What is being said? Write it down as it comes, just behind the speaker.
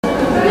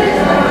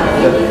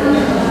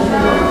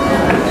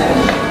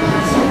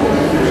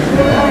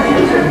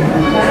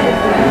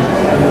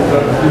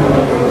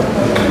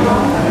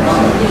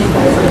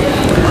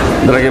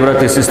Драги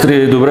брати и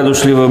сестри, добре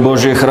дошли в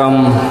Божия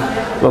храм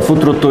в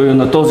утрото и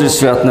на този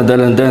свят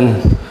неделен ден,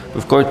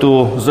 в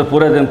който за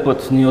пореден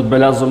път ние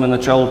отбелязваме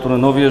началото на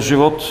новия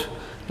живот,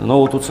 на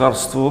новото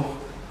царство,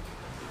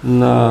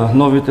 на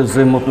новите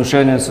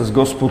взаимоотношения с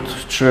Господ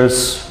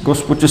чрез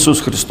Господ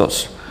Исус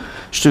Христос.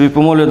 Ще ви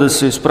помоля да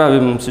се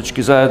изправим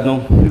всички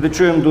заедно и да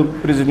чуем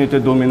призивните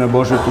думи на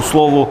Божието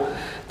Слово,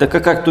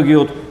 така както ги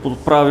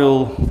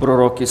отправил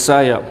пророк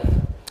Исаия.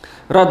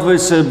 Радвай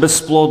се,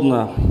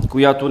 безплодна,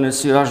 която не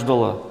си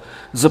раждала,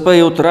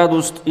 запей от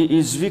радост и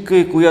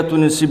извикай, която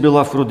не си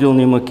била в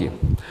родилни мъки.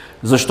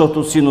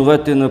 Защото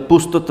синовете на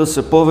пустата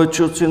са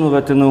повече от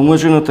синовете на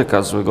омъжената,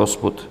 казва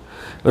Господ.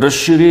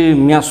 Разшири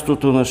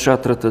мястото на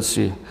шатрата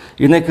си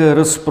и нека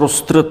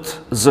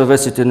разпрострат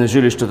завесите на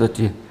жилищата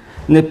ти.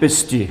 Не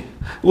пести,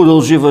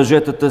 удължи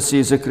въжетата си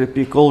и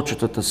закрепи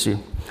колчетата си,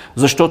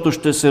 защото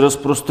ще се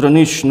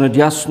разпространиш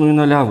надясно и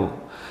наляво,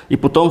 и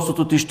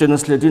потомството ти ще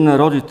наследи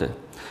народите,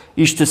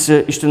 и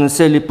ще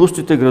насели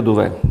пустите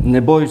градове.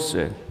 Не бой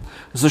се,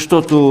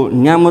 защото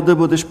няма да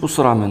бъдеш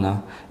посрамена,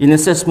 и не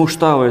се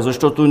смущавай,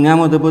 защото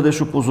няма да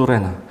бъдеш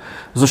опозорена,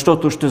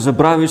 защото ще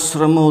забравиш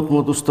срама от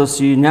младостта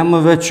си и няма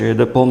вече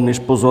да помниш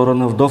позора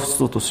на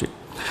вдовството си.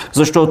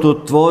 Защото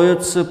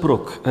твоят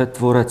съпруг е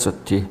Творецът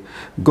ти,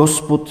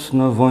 Господ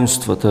на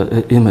воинствата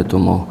е името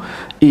му,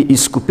 и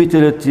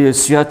Изкупителят ти е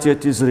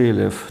Святият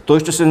Израилев. Той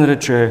ще се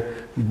нарече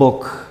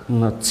Бог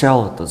на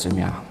цялата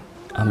земя.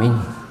 Амин.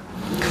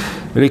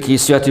 Велики и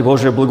святи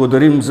Боже,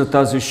 благодарим за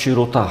тази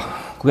широта,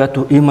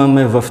 която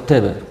имаме в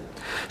Тебе.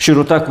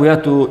 Широта,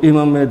 която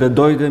имаме да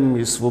дойдем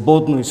и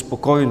свободно и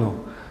спокойно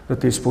да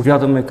Те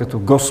изповядаме като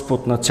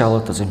Господ на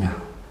цялата земя.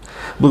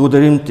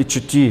 Благодарим Ти,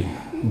 че Ти,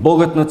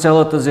 Богът на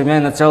цялата земя и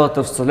на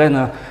цялата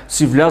вселена,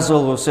 си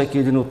влязъл във всеки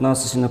един от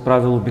нас и си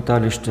направил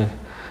обиталище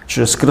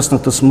чрез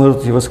кръстната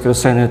смърт и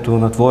възкресението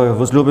на Твоя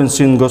възлюбен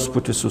Син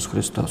Господ Исус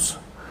Христос.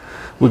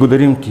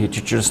 Благодарим Ти,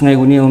 че чрез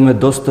Него ние имаме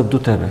достъп до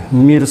Тебе,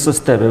 мир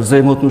с Тебе,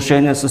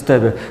 взаимоотношения с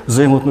Тебе,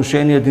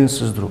 взаимоотношения един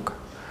с друг.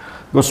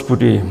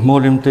 Господи,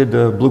 молим Те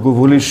да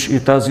благоволиш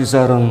и тази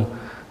заран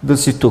да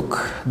си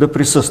тук, да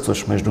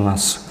присъстваш между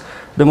нас,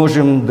 да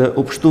можем да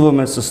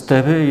общуваме с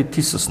Тебе и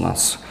Ти с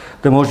нас,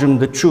 да можем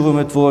да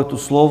чуваме Твоето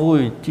Слово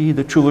и Ти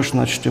да чуваш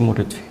нашите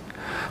молитви.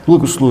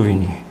 Благослови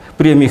ни,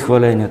 приеми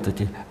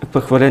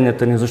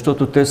хваленията ни,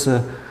 защото те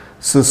са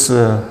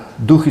с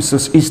дух и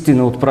с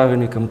истина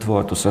отправени към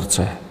Твоето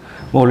сърце.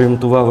 Молим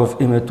това в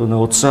името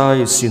на Отца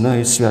и Сина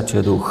и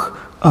Святия Дух.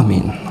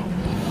 Амин.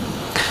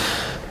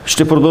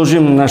 Ще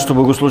продължим нашето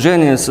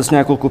богослужение с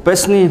няколко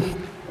песни.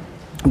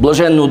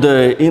 Блаженно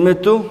да е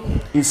името,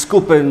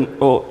 изкупен,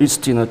 о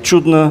истина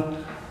чудна,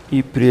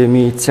 и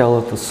приеми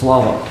цялата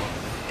слава.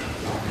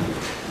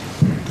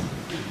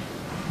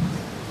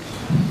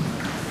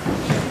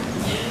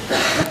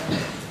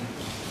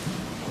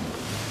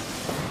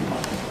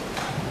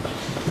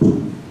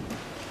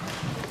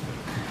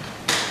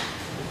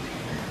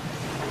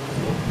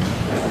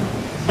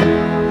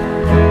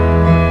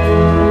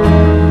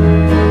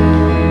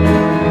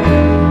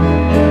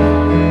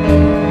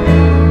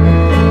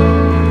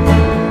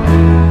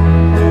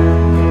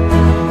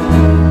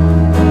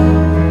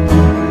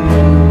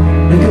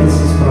 Нека да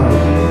се справим.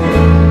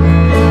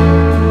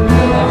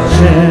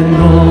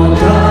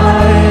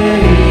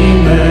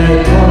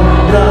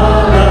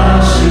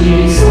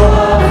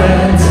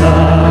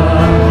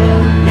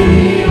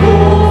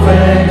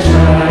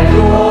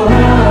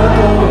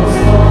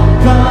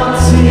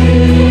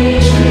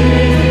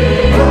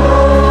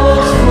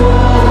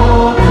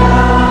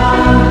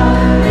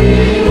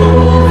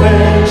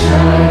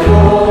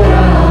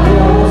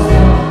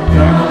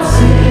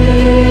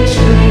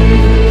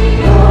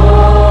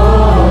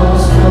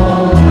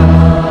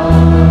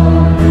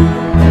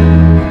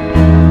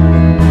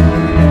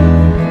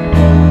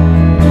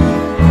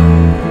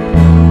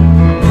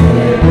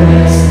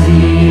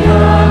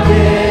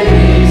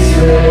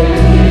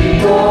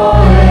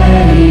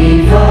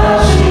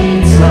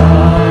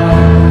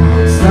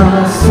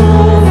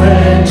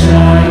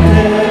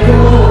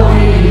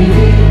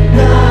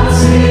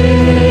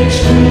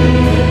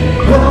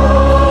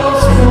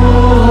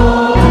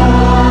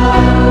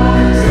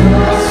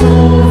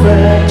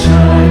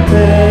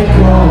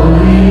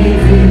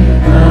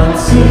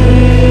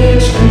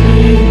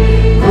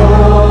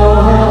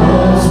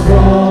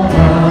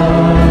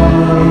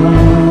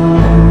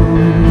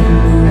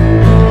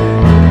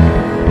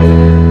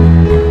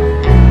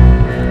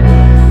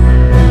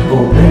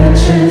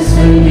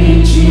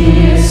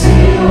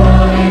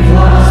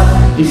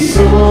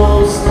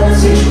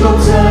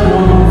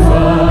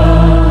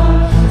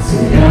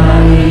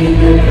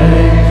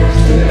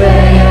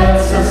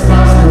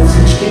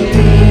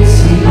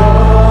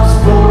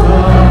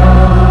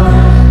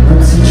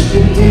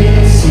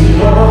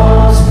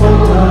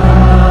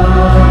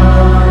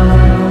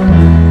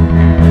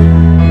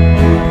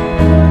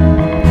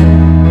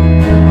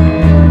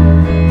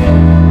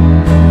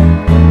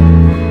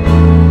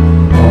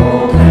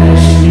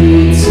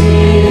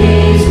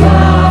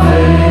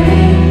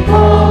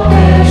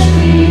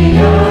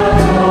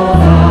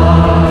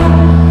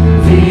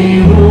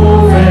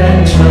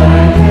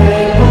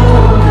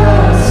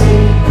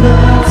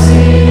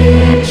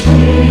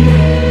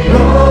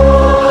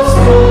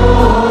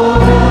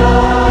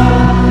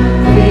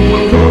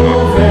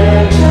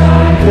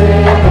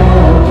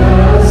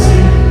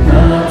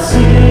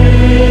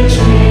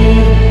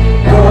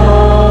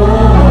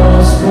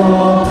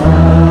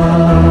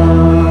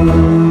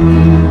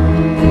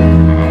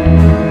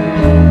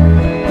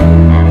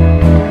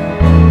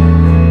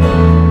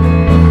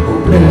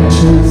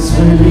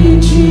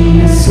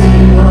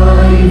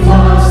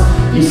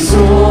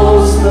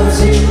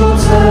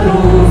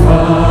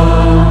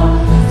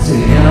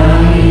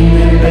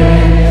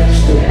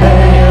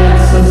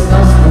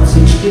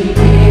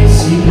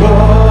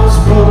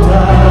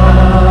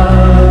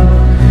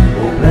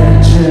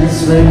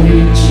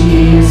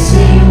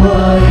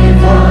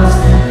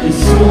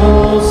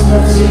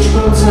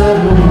 всичко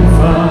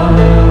царува.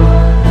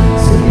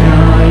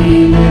 Земя и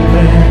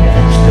небе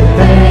ще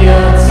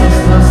пеят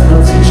с нас,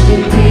 над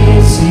всички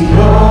ти си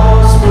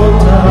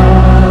Господа,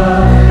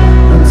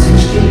 над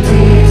всички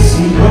ти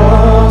си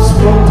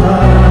Господа,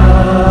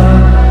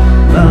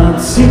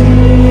 над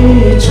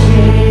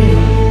всички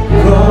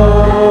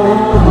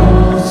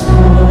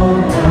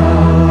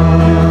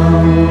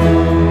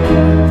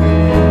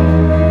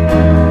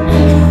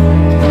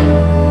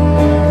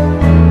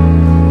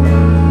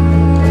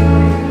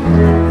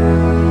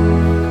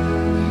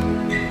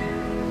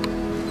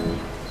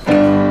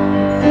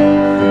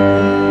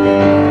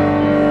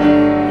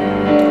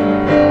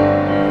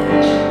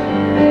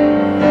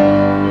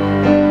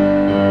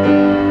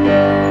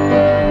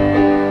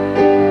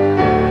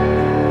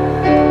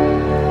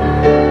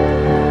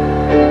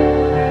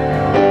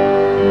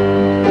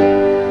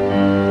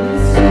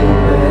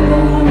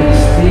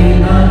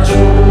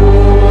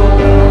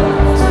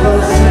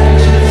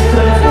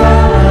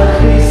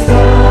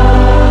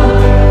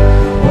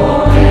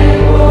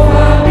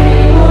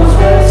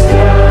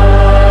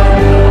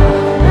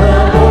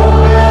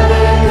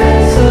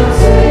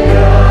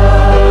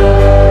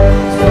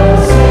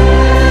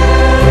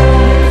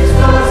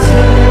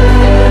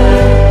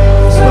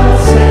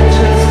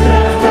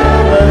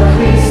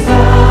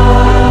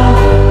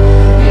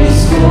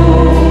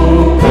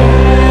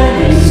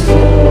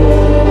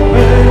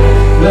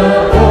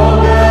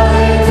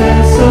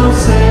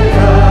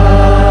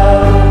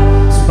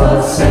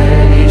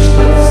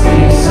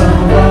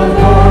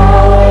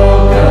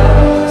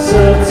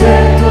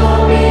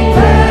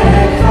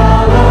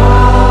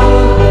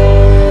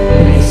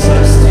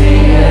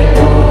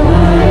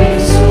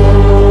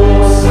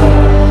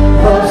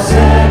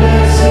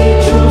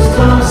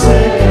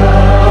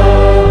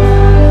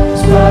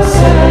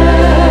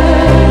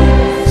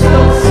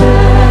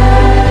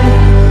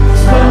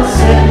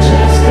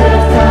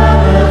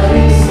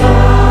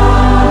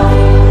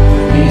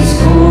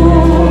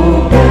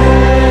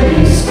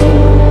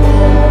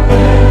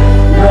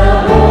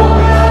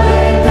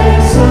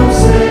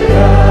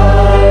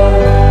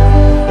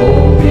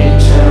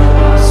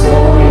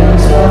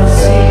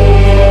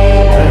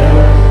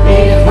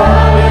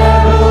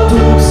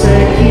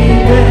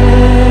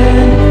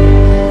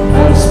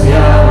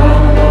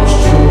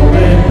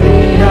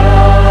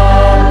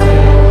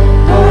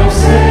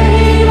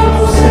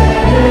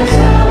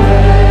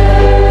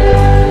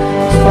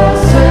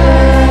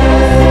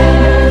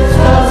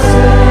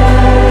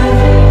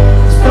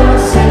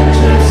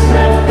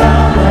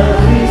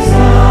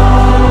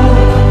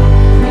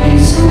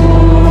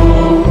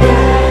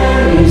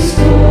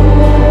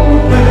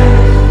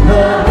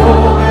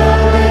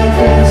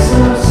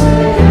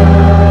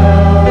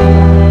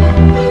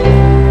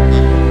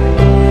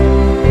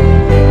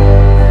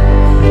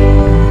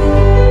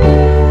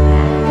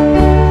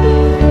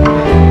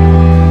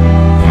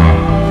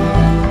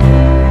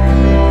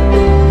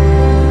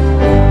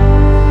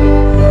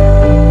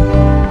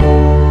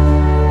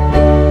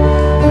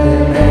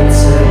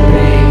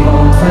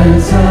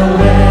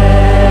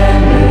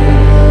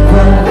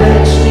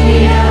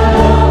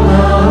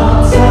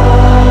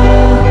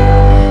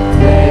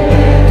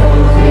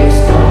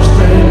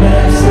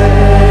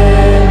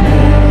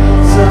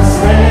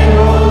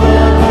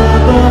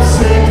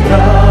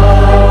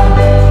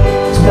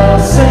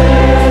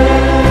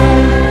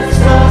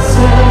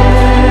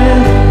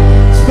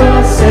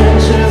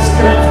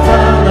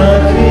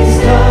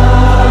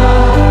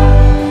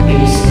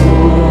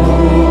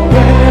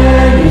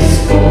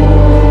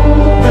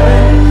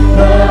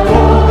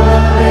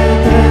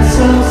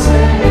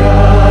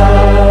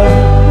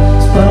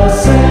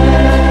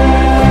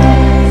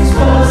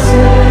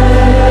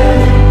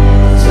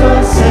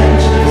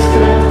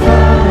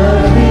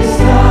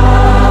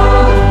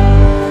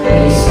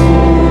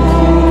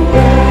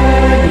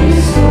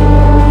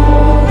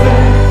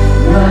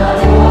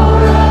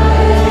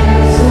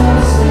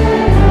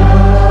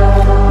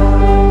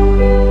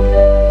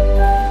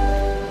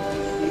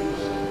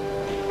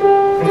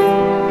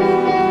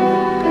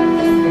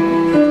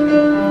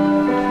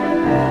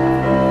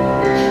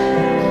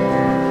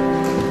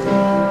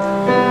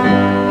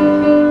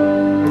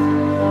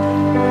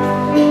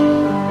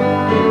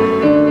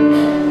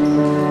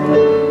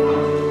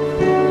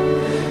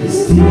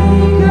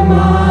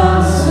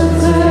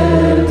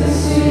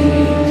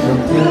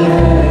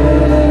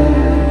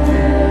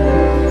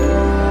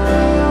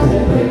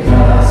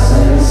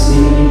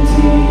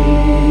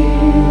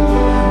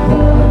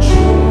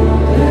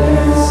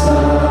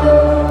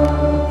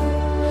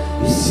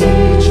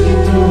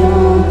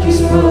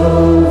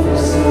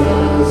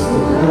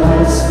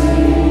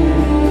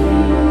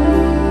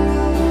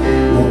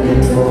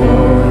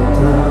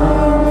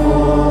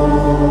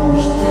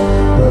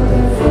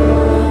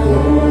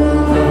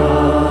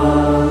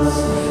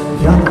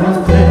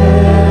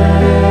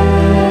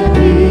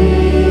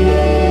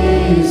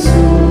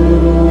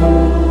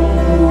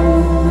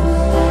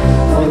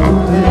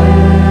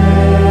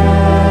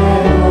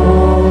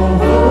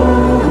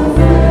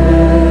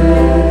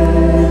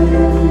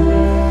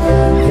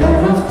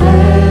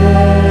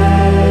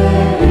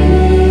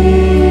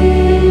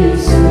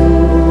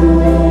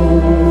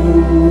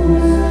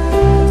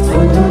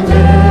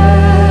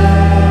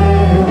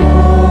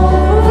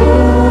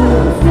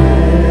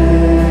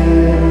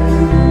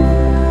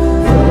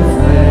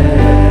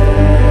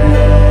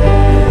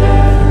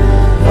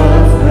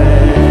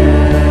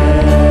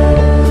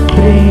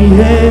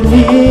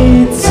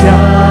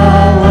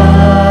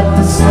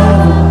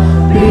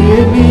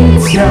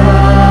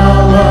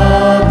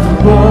цялата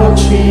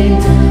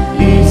почит,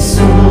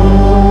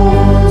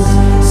 Исус,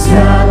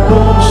 свят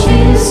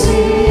Божи син.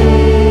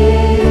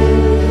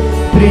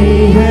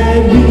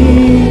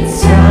 Приеми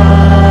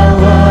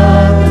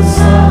цялата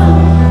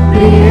слава,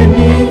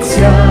 приеми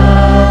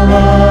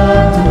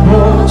цялата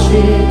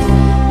почит,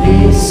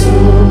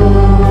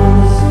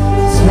 Исус,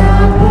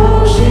 свят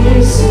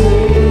Божи син.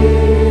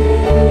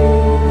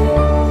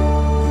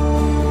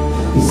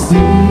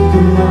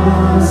 Издигна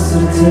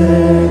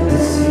сърцето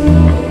си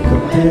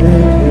към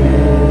Тебе,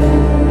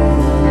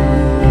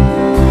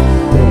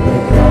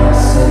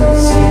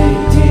 прекрасен си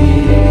Ти,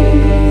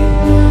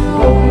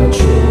 Бог на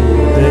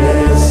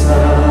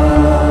чудеса.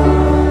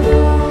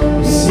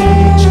 И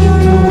всички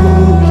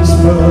тук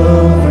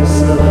изпълвай с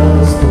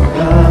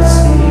духа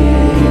си.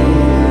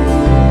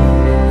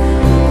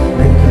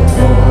 Нека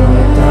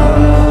Твоята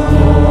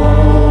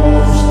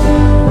мощ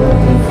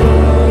бъде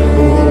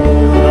върху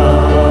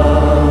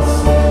нас.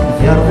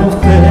 Вярвам в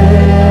Тебе,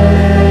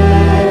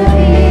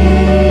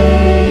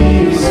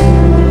 Исус,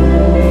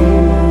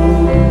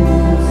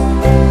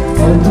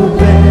 Твоето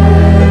дело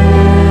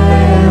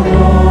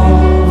във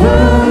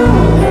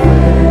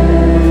мен.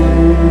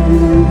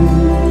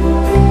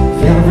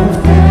 Вярвам в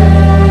Теб,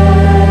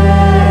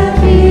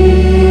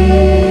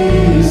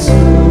 Исус,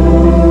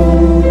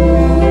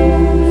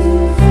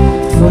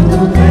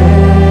 Твоето дело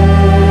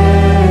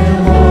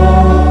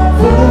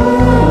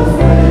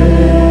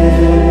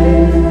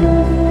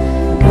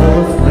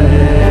в мен,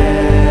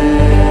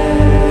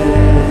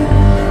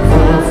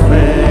 в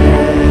мен.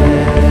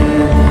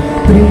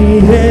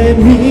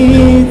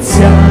 Приеми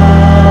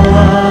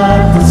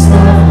цялата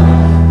слава,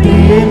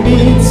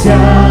 приеми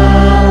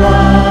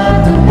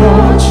цялата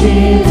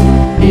почит,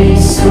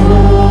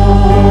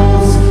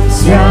 Исус,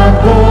 свят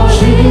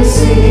Божи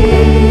син.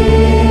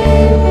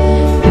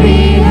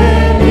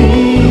 Приеми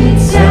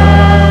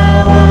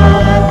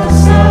цялата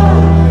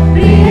слава,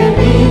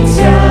 приеми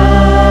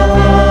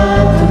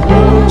цялата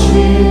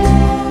почит,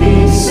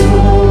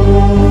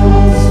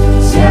 Исус,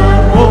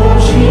 свят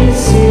Божи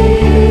син.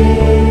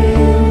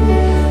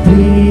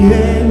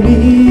 Приеми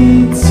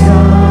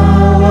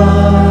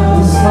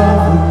цялата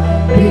слава,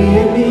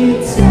 приеми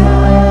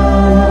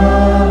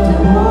цялата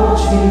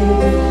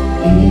почит,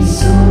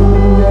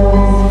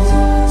 Исус,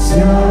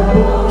 свят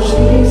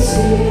Божи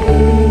син.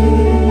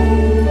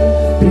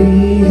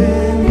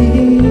 Приеми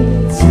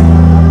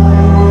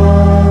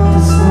цялата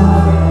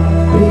слава,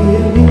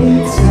 приеми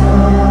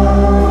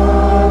цялата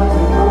почит,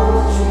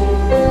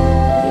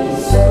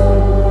 Исус,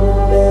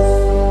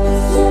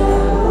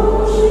 свят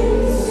Божи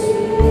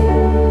син.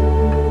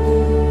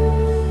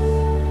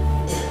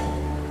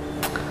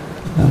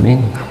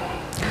 Амин.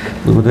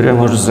 Благодаря,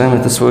 може да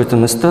заемете своите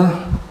места.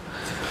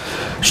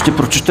 Ще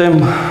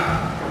прочетем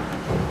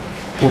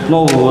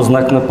отново в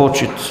знак на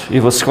почит и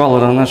възхвала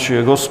на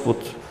нашия Господ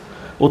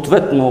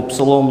ответно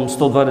Псалом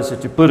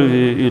 121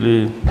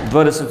 или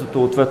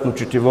 20-то ответно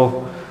четиво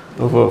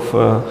в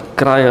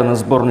края на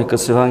сборника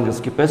с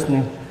евангелски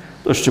песни.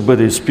 Той ще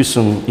бъде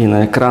изписан и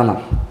на екрана.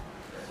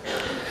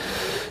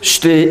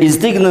 Ще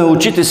издигна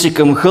очите си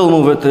към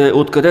хълмовете,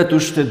 откъдето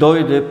ще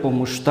дойде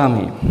помощта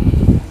ми.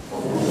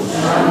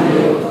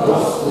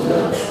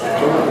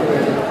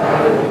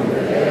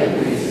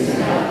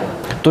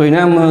 Той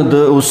няма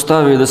да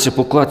остави да се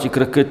поклати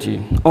кракът ти.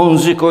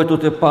 Онзи, който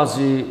те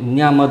пази,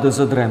 няма да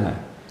задреме.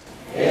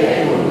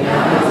 Ето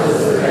няма да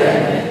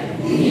задреме,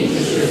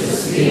 нито ще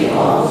заспи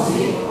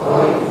онзи,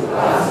 който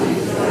пази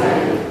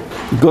Израил.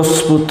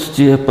 Господ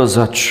ти е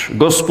пазач.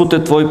 Господ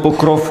е твой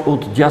покров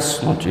от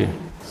дясно ти.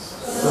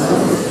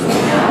 Слънцето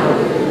няма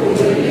да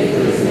те удари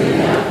през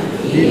деня,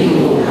 и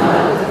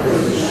луната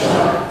през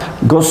нощта.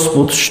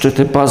 Господ ще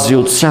те пази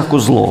от всяко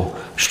зло.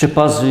 Ще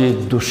пази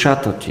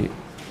душата ти.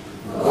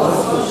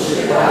 Господ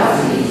ще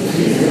пази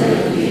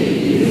излизането ти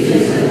и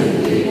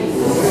влизането ти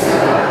по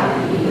сега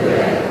и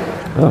добре.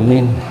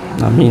 Амин.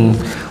 Амин.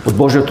 От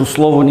Божието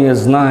Слово ние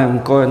знаем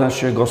кой е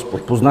нашия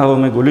Господ.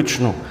 Познаваме го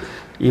лично.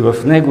 И в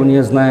Него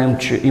ние знаем,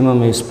 че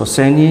имаме и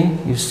спасение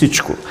и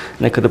всичко.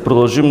 Нека да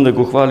продължим да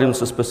го хвалим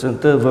с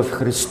песента «В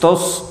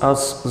Христос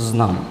аз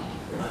знам».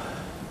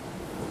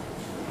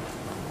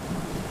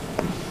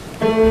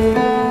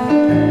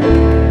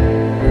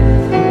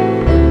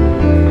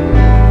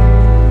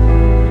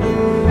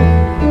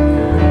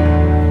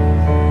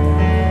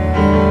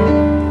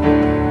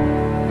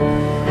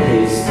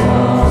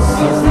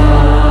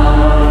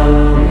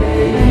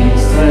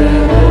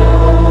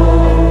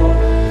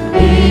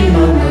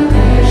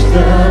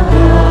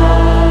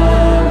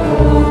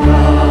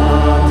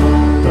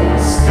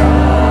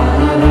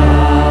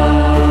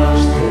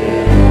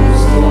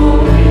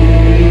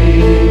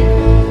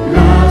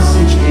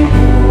 Всички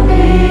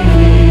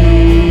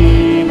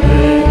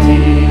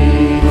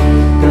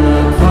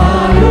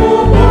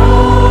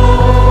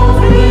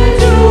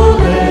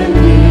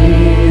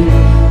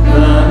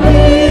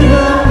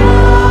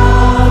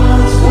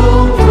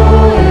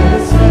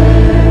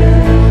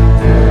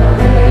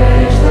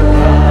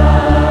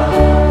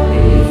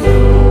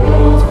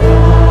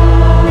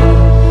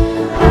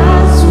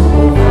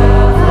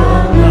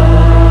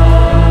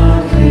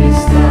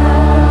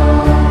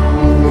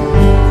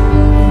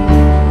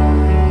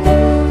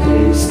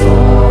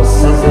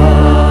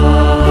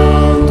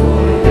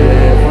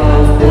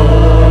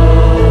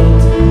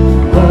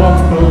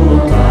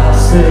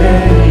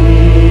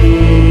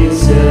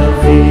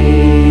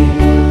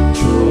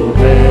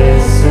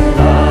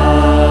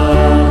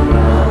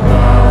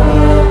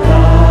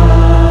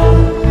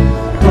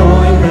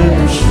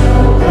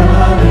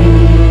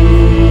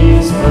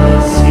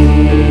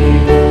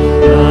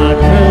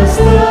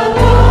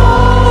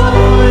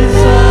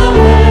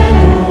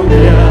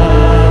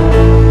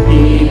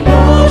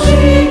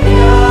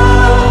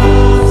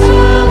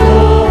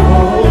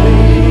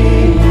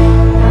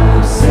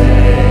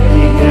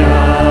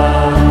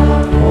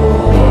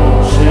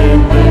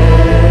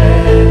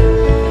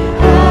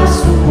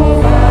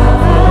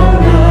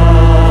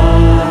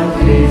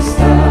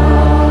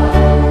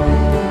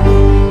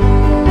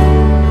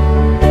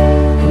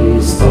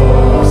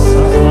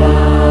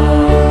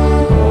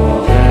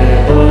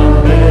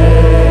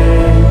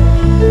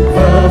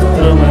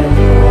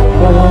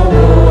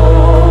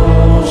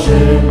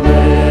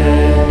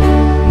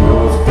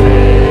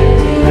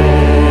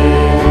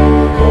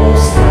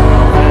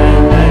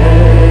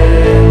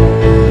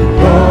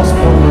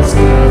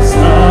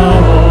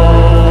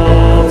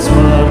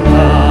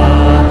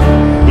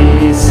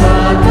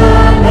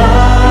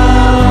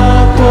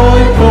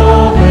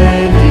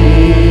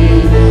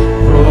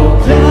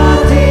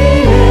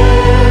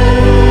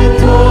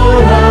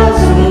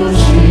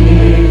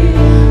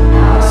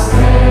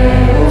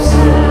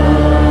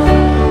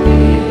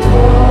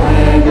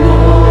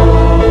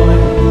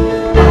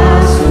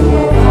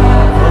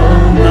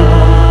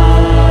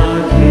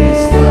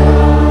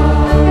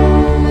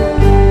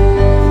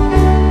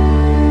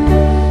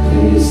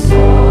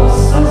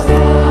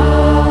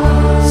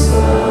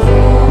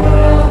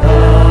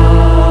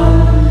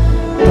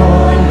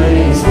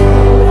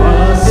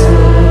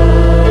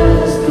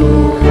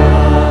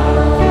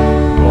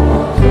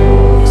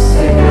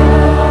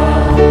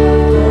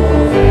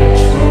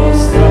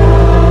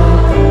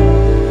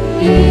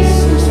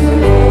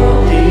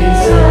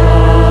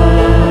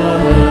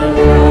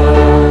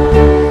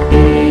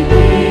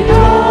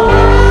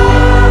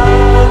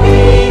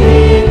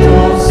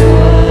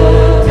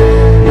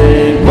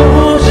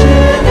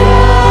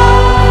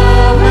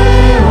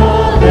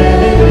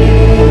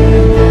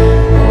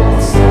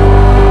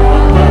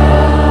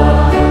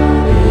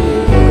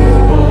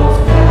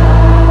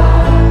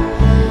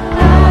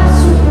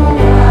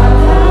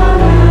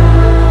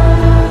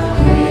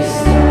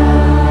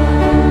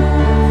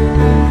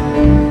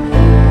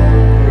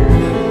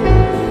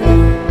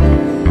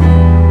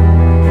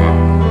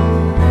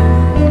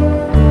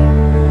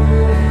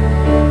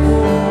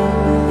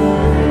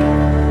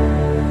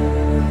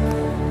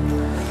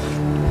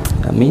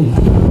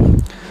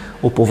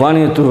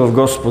упованието в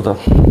Господа.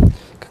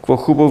 Какво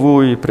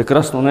хубаво и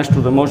прекрасно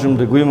нещо да можем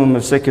да го имаме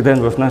всеки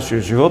ден в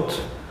нашия живот,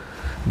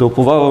 да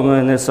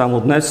уповаваме не само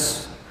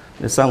днес,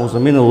 не само за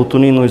миналото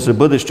ни, но и за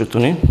бъдещето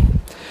ни.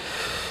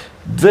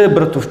 Две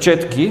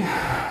братовчетки,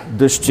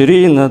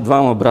 дъщери на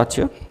двама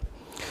братя,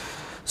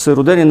 са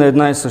родени на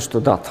една и съща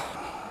дата.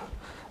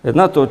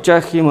 Едната от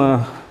тях има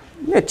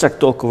не чак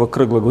толкова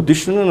кръгла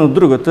годишнина, но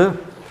другата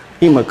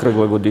има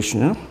кръгла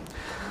годишнина.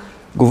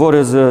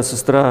 Говоря за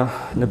сестра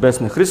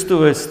Небесна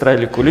Христова и сестра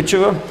Или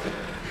Количева.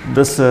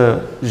 Да са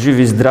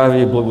живи,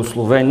 здрави и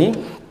благословени.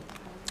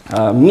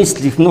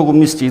 Много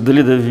мислих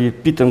дали да ви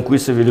питам кои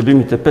са ви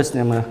любимите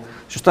песни, ама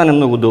ще стане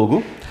много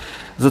дълго.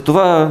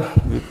 Затова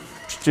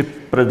ще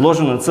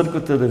предложа на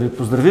църквата да ви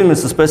поздравиме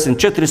с песен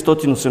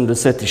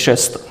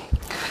 486.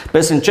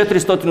 Песен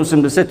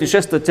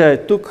 486, тя е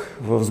тук,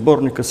 в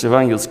сборника с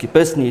евангелски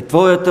песни. И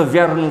Твоята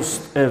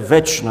вярност е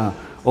вечна,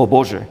 о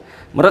Боже!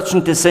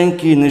 Мрачните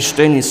сенки не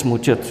ще ни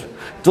смутят.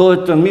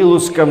 Твоята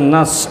милост към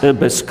нас е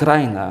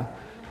безкрайна.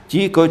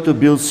 Ти, който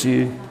бил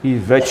си и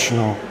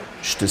вечно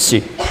ще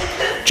си.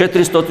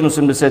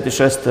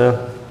 486,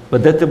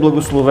 бъдете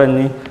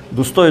благословени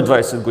до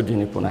 120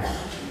 години поне.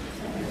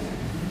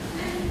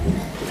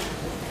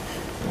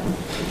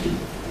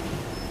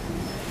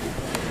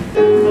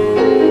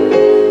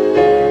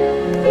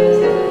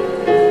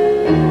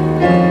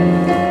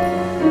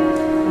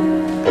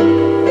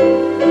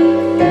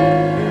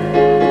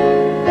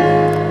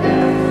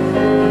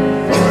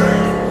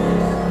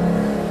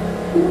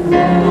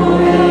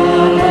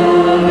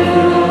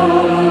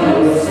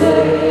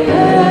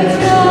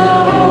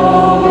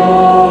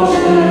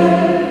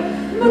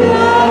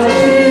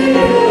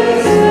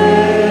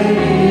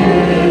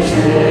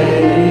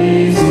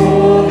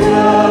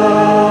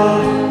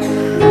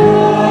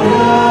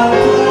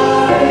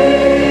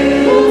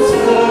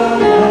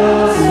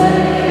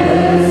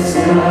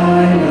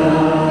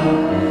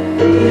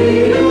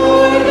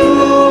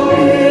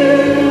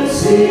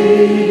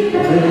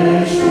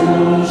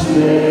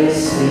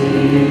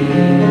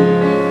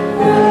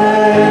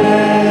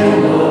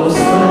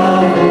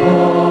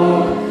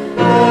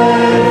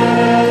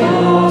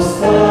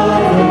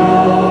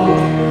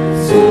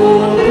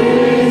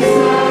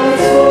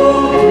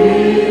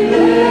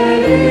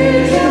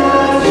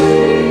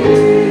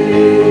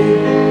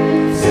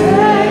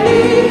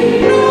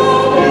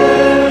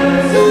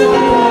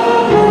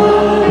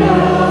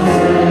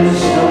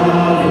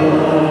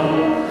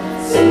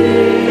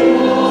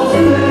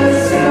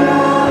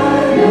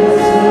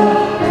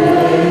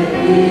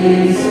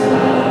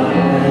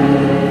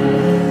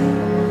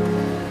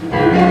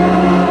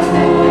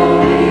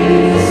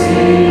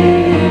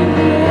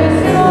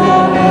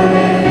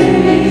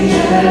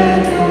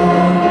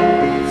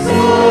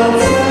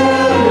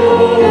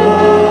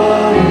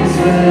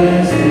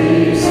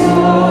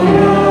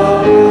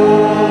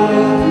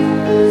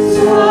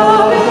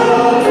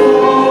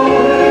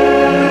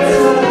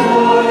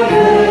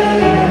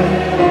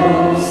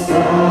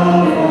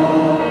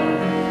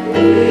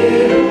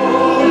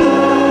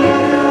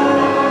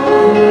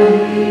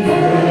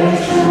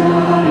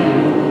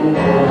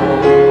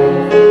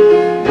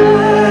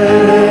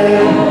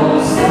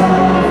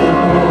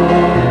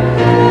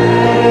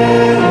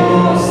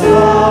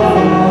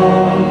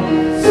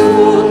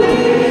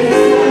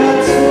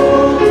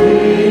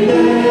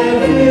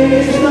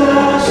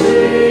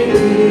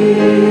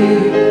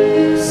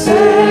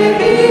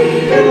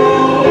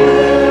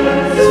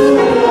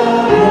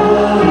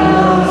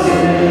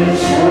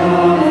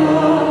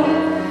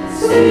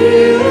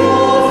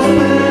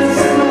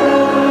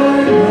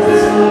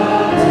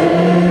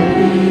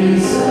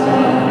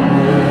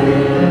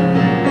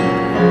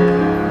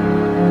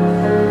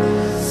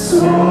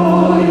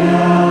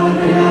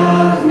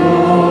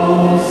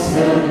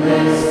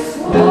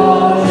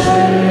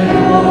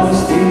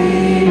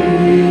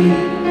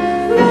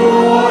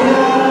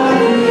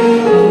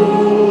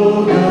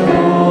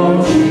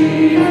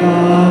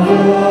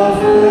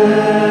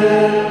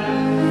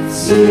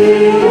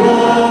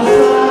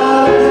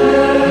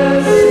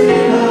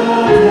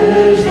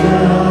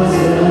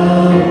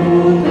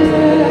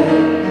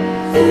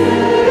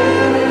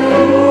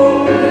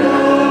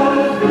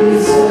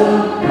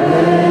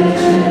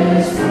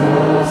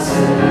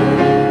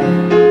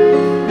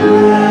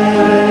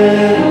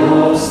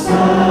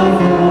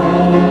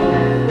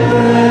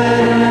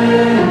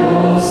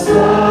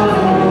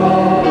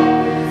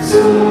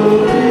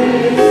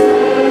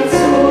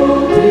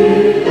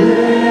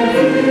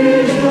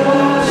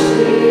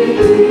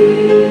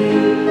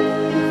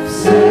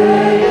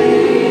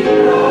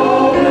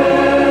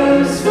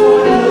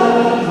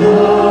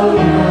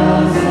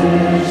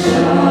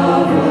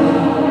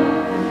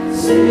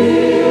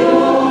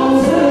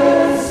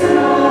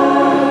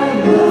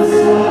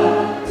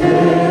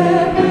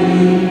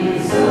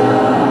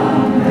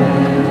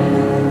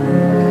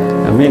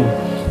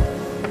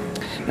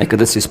 Нека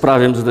да се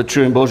изправим, за да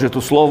чуем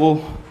Божието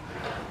Слово,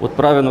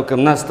 отправено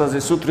към нас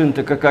тази сутрин,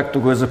 така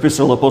както го е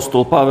записал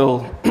апостол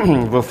Павел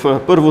в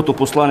първото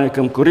послание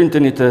към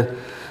Коринтяните,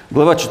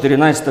 глава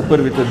 14,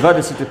 първите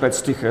 25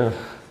 стиха.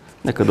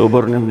 Нека да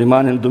обърнем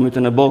внимание на думите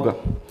на Бога.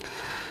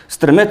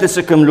 Стремете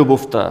се към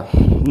любовта,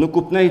 но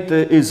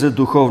копнейте и за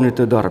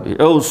духовните дарби,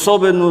 а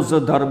особено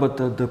за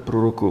дарбата да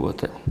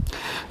пророкувате.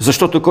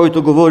 Защото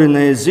който говори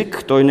на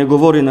език, той не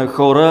говори на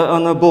хора, а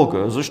на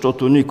Бога,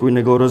 защото никой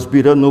не го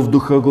разбира, но в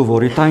духа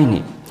говори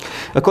тайни.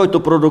 А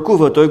който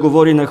пророкува, той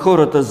говори на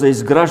хората за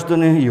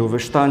изграждане и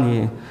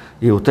увещание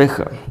и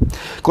утеха.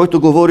 Който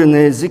говори на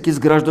език,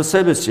 изгражда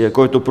себе си, а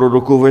който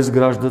пророкува,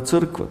 изгражда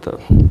църквата.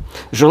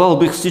 Желал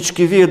бих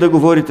всички вие да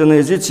говорите на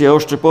езици, а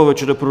още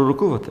повече да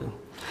пророкувате.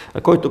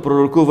 А който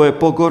пророкува е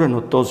по-горен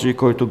от този,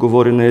 който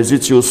говори на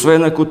езици,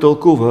 освен ако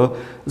тълкува,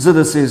 за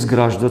да се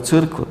изгражда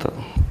църквата.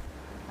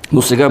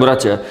 Но сега,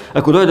 братя,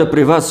 ако дойда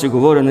при вас и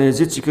говоря на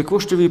езици, какво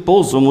ще ви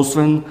ползвам,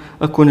 освен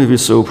ако не ви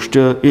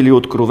съобщя или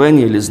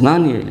откровение, или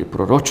знание, или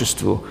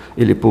пророчество,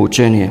 или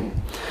поучение?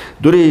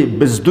 Дори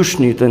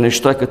бездушните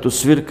неща, като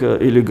свирка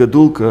или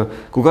гадулка,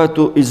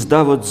 когато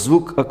издават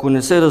звук, ако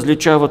не се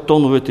различават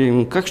тоновете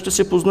им, как ще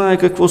се познае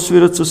какво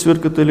свират със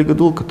свирката или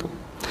гадулката?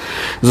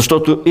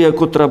 Защото и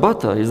ако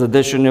тръбата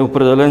издадеше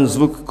неопределен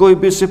звук, кой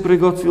би се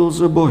приготвил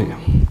за боя?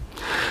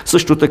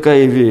 Също така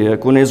и вие,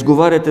 ако не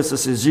изговаряте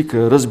с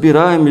езика,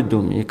 разбираеми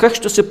думи, как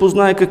ще се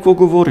познае какво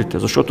говорите?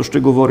 Защото ще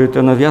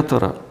говорите на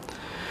вятъра.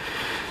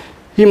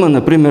 Има,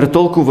 например,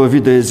 толкова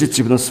вида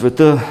езици на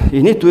света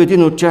и нито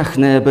един от тях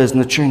не е без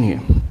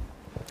значение.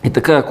 И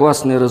така, ако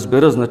аз не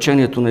разбера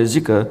значението на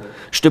езика,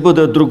 ще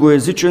бъда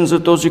другоезичен за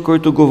този,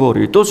 който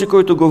говори. И този,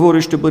 който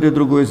говори, ще бъде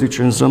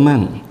другоезичен за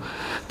мен.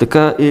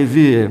 Така и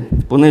вие,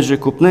 понеже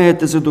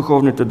копнеете за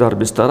духовните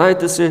дарби,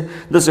 старайте се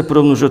да се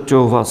премножат те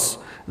у вас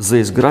за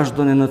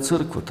изграждане на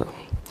църквата.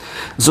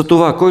 За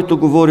това, който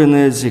говори на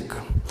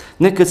език,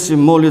 нека се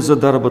моли за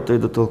дарбата и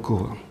да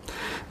тълкува.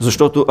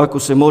 Защото ако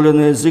се моля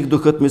на език,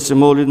 духът ми се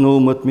моли, но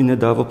умът ми не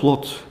дава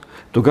плод.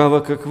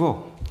 Тогава какво?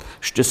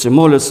 Ще се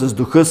моля с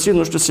духа си,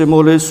 но ще се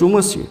моля и с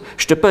ума си.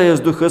 Ще пея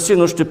с духа си,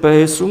 но ще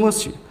пея и с ума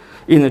си.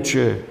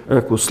 Иначе,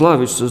 ако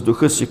славиш с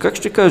духа си, как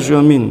ще каже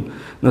амин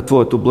на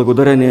твоето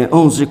благодарение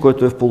онзи,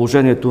 който е в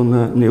положението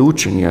на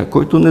неучения,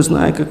 който не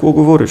знае какво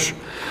говориш?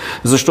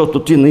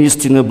 Защото ти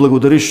наистина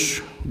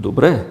благодариш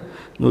добре,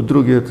 но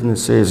другият не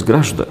се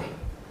изгражда.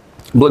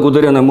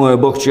 Благодаря на моя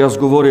Бог, че аз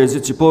говоря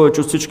езици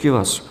повече от всички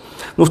вас.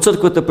 Но в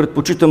църквата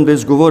предпочитам да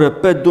изговоря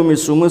 5 думи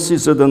с ума си,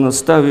 за да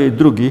наставя и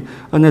други,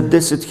 а не 10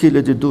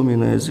 000 думи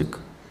на език.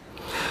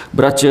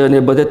 Братя,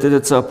 не бъдете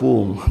деца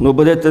по ум, но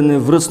бъдете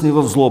невръстни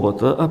в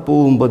злобата, а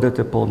по ум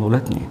бъдете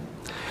пълнолетни.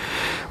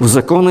 В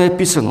закона е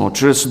писано,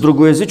 чрез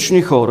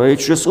другоезични хора и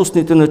чрез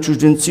устните на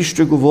чужденци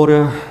ще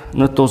говоря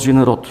на този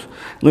народ.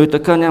 Но и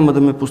така няма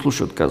да ме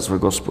послушат, казва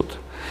Господ.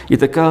 И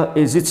така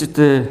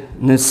езиците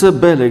не са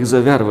белег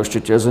за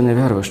вярващите, а за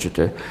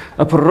невярващите.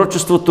 А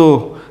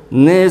пророчеството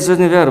не е за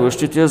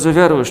невярващите, а за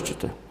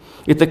вярващите.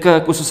 И така,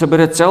 ако се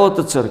събере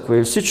цялата църква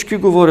и всички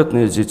говорят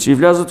на езици и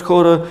влязат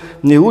хора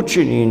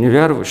неучени и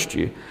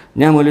невярващи,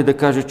 няма ли да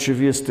каже, че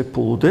вие сте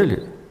полудели?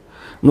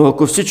 Но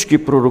ако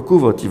всички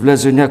пророкуват и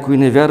влезе някой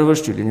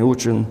невярващ или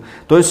неучен,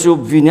 той се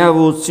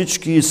обвинява от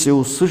всички и се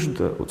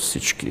осъжда от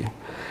всички.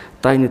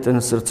 Тайните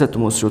на сърцето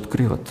му се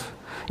откриват.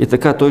 И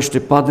така той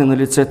ще падне на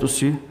лицето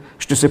си,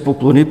 ще се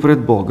поклони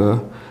пред Бога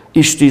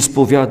и ще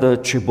изповяда,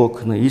 че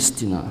Бог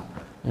наистина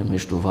е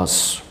между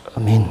вас.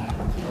 Амин.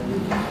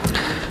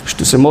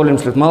 Ще се молим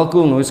след малко,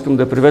 но искам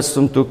да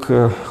приветствам тук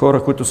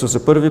хора, които са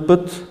за първи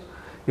път.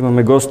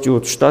 Имаме гости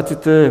от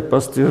Щатите.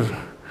 Пастир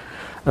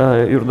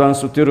Йордан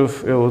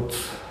Сотиров е от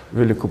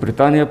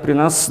Великобритания при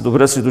нас.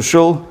 Добре си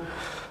дошъл.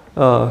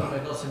 Едно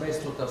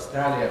семейство от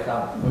Австралия там.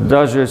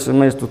 Даже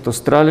семейство от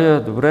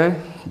Австралия. Добре.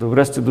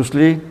 Добре сте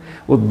дошли.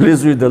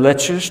 Отблизо и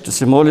далече. Ще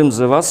се молим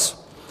за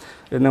вас.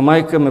 Една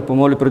майка ме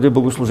помоли преди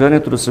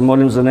богослужението да се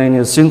молим за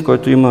нейния син,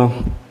 който има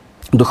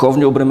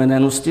духовни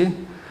обременености.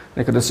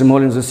 Нека да се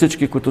молим за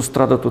всички, които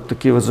страдат от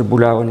такива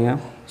заболявания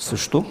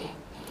също.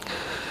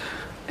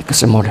 Нека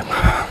се молим.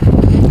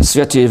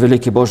 Святия и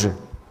велики Боже,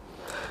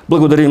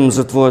 благодарим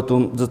за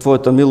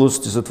Твоята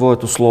милост и за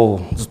Твоето Слово,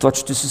 за това,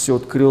 че Ти си се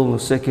открил на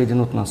всеки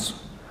един от нас.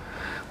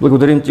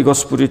 Благодарим Ти,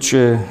 Господи,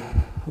 че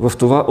в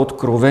това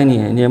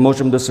откровение ние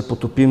можем да се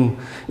потопим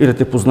и да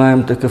Те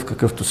познаем такъв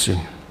какъвто си.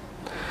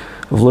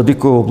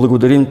 Владико,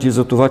 благодарим Ти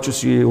за това, че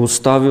си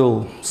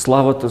оставил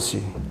славата си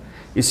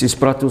и си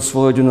изпратил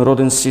Своя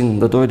единороден Син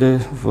да дойде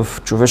в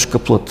човешка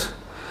плът,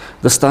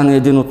 да стане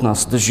един от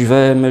нас, да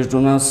живее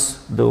между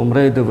нас, да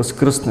умре и да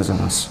възкръсне за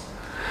нас.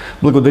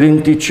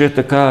 Благодарим Ти, че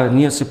така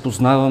ние се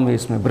познаваме и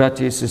сме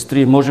братя и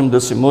сестри, можем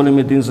да се молим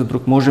един за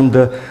друг, можем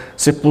да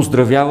се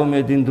поздравяваме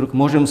един друг,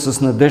 можем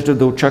с надежда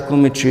да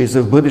очакваме, че и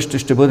за в бъдеще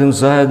ще бъдем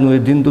заедно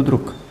един до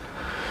друг.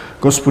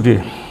 Господи,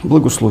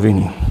 благослови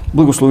ни,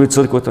 благослови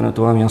църквата на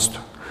това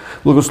място,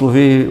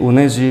 благослови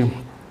онези,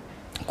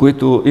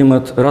 които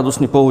имат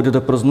радостни поводи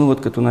да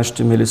празнуват като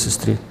нашите мили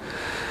сестри.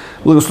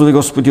 Благослови,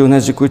 Господи,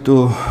 онези,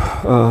 които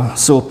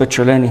са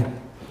опечалени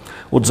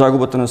от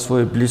загубата на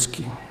свои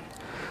близки.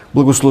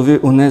 Благослови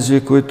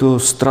онези, които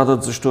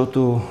страдат,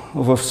 защото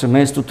в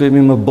семейството им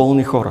има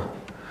болни хора.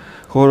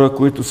 Хора,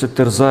 които се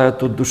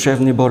тързаят от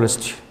душевни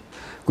болести,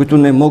 които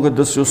не могат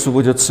да се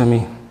освободят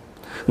сами.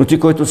 Но Ти,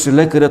 който си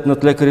лекарят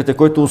над лекарите,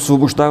 който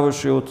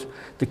освобождаваше от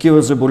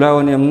такива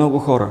заболявания много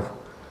хора,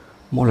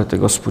 моля Те,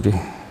 Господи,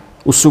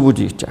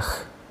 освободи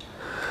тях.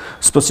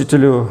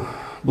 Спасителю,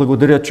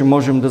 благодаря, че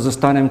можем да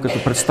застанем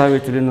като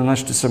представители на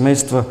нашите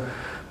семейства.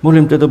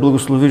 Молим Те да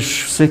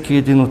благословиш всеки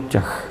един от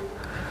тях.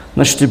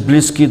 Нашите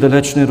близки и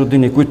далечни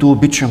родини, които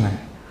обичаме.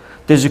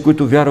 Тези,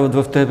 които вярват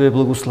в Тебе,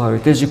 благослави.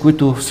 Тези,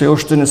 които все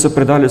още не са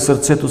предали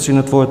сърцето си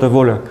на Твоята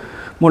воля.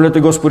 Моля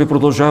Те, Господи,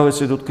 продължавай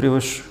се да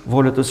откриваш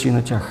волята си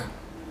на тях.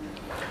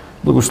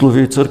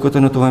 Благослови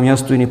църквата на това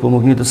място и ни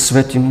помогни да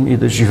светим и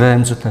да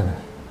живеем за Тебе.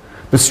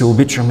 Да се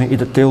обичаме и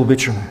да Те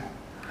обичаме.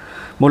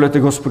 Моля Те,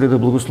 Господи, да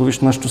благословиш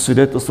нашето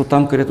свидетелство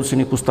там, където си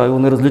ни поставил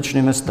на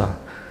различни места,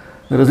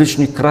 на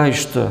различни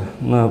краища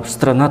на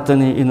страната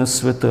ни и на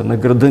света, на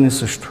града ни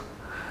също.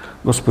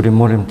 Господи,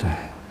 молим Те,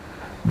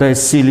 дай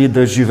сили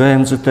да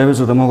живеем за Тебе,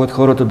 за да могат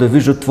хората да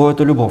виждат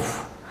Твоята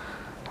любов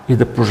и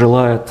да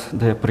пожелаят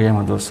да я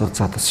приемат в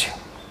сърцата си.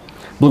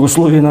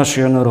 Благослови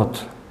нашия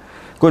народ,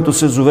 който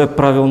се зове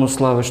правилно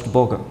славещ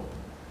Бога.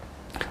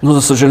 Но,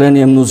 за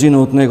съжаление,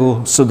 мнозина от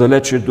него са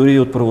далече дори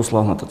от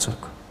православната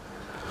църква.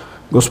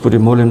 Господи,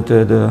 молим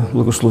Те да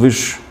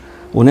благословиш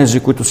онези,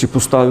 които си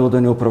поставил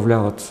да ни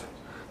управляват.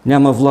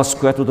 Няма власт,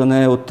 която да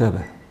не е от Тебе.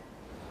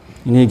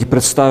 И ние ги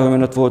представяме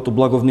на Твоето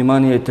благо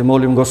внимание и Те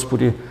молим,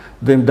 Господи,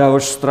 да им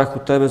даваш страх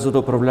от Тебе, за да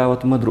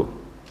управляват мъдро.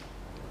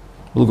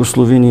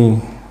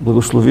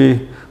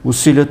 Благослови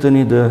усилията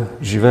ни да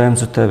живеем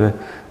за Тебе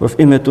в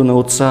името на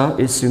Отца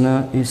и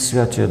Сина и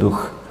Святия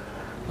Дух.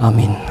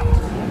 Амин.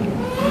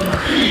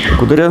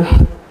 Благодаря.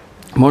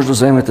 Може да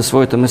заемете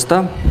своите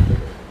места.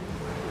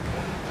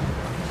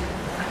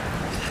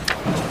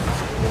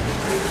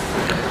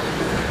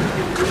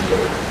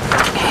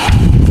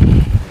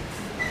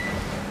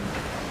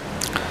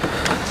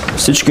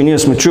 Всички ние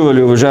сме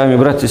чували, уважаеми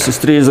брати и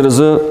сестри,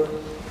 израза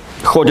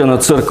ходя на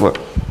църква.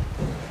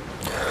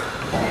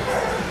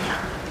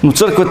 Но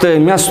църквата е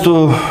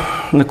място,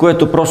 на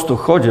което просто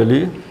ходя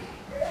ли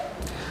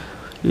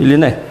или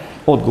не?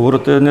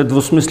 Отговорът е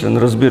недвусмислен,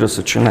 разбира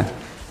се, че не.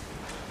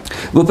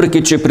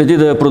 Въпреки че преди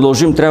да я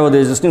продължим, трябва да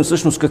изясним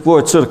всъщност какво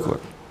е църква.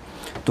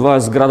 Това е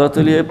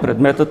сградата ли е,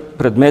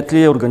 предмет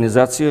ли е,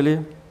 организация ли?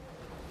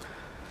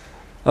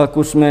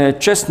 Ако сме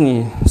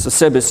честни със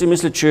себе си,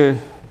 мисля, че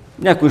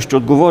някои ще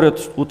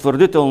отговорят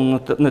утвърдително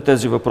на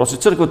тези въпроси.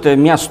 Църквата е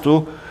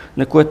място,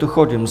 на което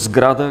ходим,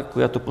 сграда,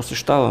 която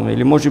посещаваме.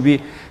 Или може би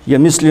я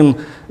мислим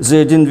за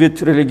един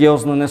вид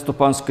религиозна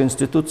нестопанска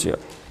институция.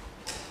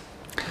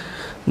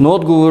 Но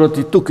отговорът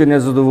и тук е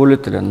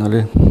незадоволителен,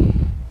 нали?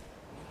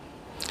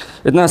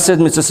 Една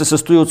седмица се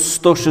състои от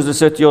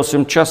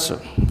 168 часа.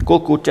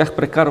 Колко от тях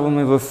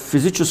прекарваме в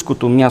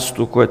физическото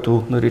място,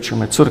 което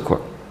наричаме църква?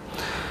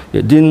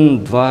 1,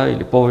 2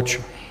 или повече.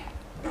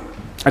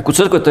 Ако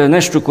църквата е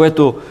нещо,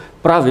 което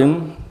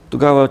правим,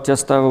 тогава тя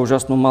става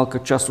ужасно малка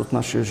част от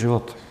нашия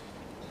живот.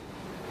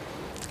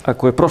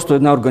 Ако е просто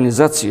една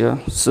организация,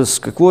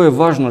 с какво е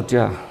важна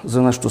тя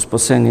за нашето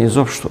спасение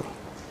изобщо?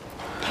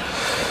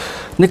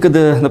 Нека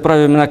да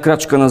направим една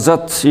крачка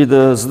назад и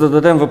да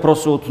зададем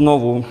въпроса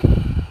отново.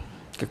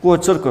 Какво е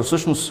църква?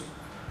 Всъщност,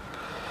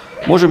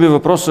 може би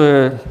въпросът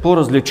е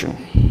по-различен.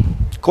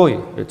 Кой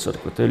е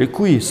църквата или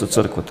кои са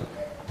църквата?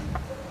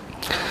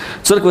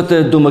 Църквата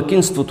е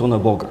домакинството на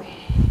Бога.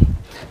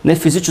 Не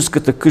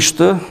физическата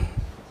къща,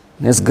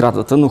 не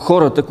сградата, но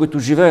хората, които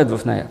живеят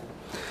в нея.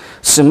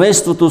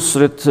 Семейството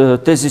сред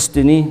тези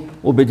стени,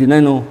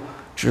 обединено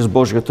чрез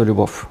Божията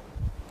любов.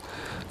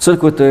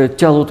 Църквата е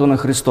тялото на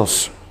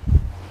Христос.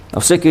 А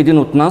всеки един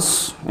от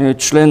нас е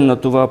член на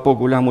това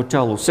по-голямо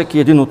тяло. Всеки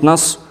един от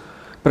нас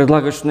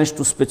предлагащ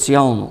нещо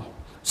специално.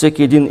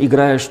 Всеки един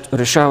играещ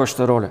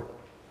решаваща роля.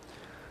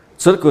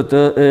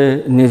 Църквата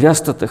е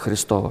невястата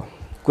Христова,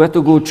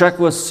 която го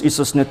очаква и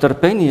с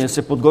нетърпение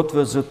се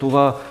подготвя за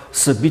това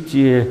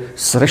събитие,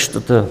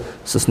 срещата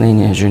с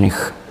нейния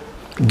жених.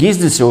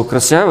 Гизди се,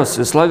 украсява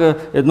се, слага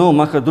едно,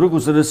 омаха друго,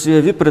 за да се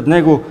яви пред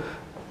него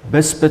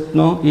без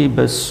петно и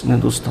без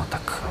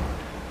недостатък.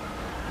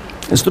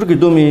 С други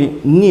думи,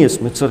 ние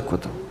сме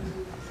църквата.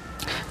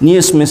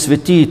 Ние сме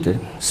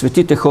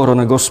светите хора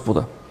на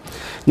Господа.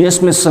 Ние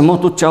сме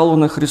самото тяло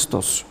на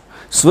Христос,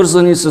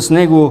 свързани с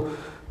Него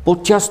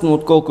по-тясно,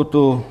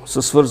 отколкото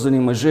са свързани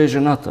мъже и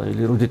жената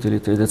или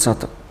родителите и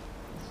децата.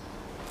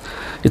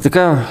 И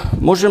така,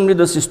 можем ли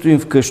да си стоим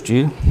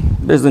вкъщи,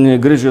 без да ни е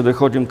грижа да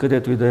ходим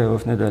където и да е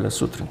в неделя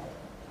сутрин?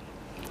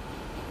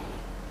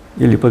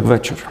 Или пък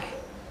вечер?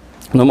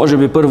 Но може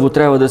би първо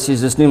трябва да си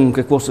изясним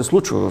какво се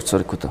случва в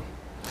църквата.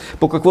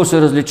 По какво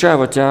се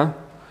различава тя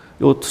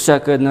от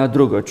всяка една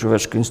друга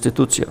човешка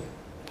институция.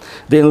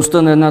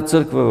 Дейността на една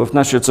църква в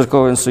нашия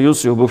църковен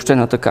съюз е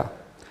обобщена така.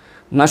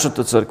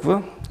 Нашата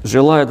църква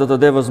желае да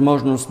даде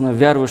възможност на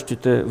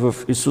вярващите в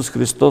Исус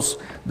Христос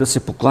да се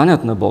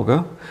покланят на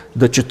Бога,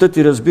 да четат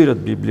и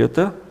разбират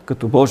Библията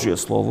като Божие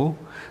Слово,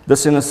 да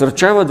се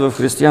насърчават в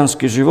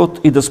християнски живот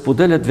и да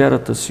споделят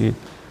вярата си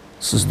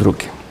с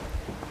други.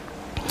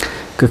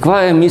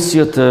 Каква е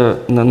мисията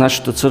на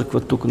нашата църква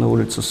тук на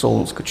улица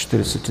Солунска,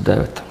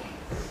 49?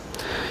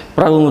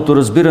 Правилното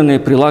разбиране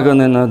и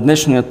прилагане на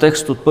днешния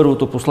текст от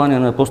първото послание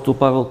на апостол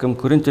Павел към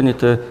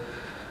коринтяните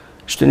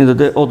ще ни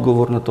даде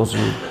отговор на този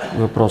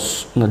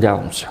въпрос,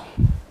 надявам се.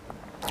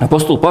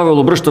 Апостол Павел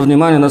обръща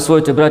внимание на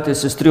своите братя и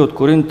сестри от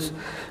Коринт,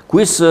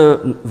 кои са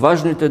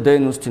важните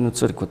дейности на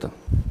църквата.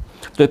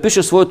 Той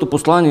пише своето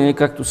послание,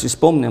 както си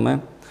спомняме,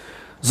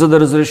 за да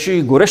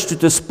разреши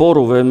горещите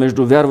спорове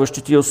между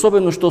вярващите и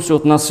особено, що се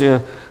отнася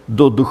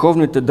до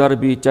духовните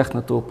дарби и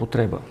тяхната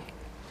употреба.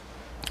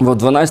 В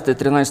 12 и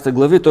 13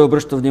 глави той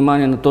обръща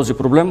внимание на този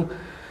проблем,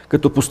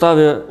 като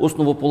поставя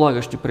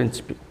основополагащи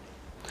принципи.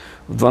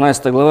 В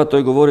 12 глава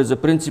той говори за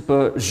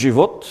принципа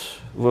живот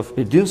в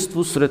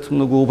единство сред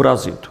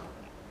многообразието,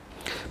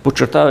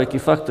 подчертавайки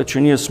факта,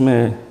 че ние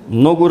сме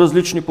много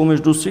различни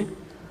помежду си,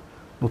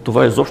 но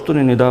това изобщо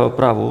не ни дава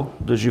право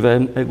да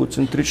живеем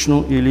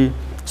егоцентрично или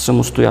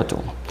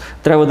самостоятелно.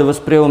 Трябва да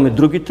възприемаме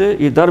другите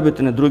и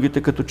дарбите на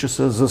другите, като че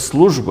са за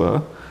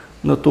служба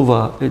на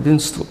това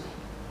единство.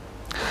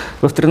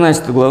 В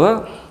 13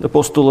 глава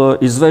апостола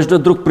извежда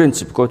друг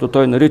принцип, който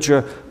той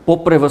нарича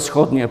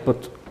по-превъзходния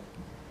път.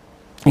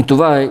 И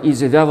това е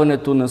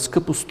изявяването на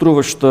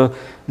скъпоструваща,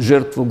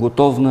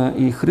 жертвоготовна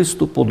и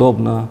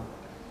христоподобна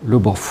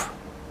любов.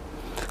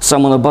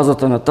 Само на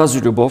базата на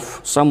тази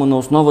любов, само на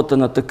основата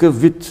на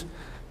такъв вид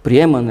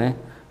приемане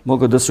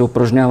могат да се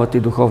упражняват и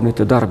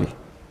духовните дарби.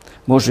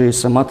 Може и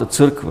самата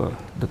църква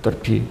да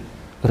търпи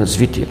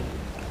развитие.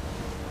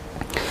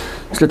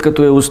 След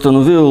като е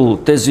установил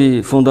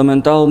тези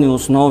фундаментални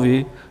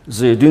основи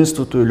за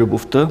единството и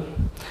любовта,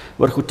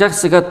 върху тях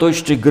сега той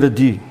ще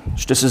гради,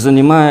 ще се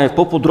занимае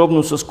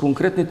по-подробно с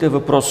конкретните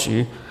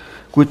въпроси,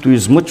 които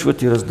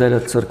измъчват и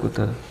разделят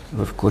църквата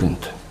в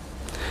Коринт.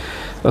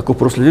 Ако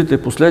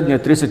проследите последния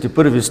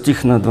 31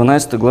 стих на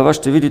 12 глава,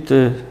 ще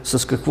видите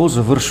с какво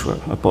завършва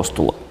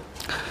апостола.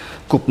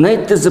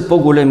 Копнейте за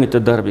по-големите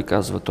дарби,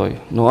 казва той,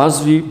 но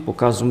аз ви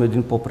показвам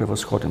един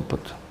по-превъзходен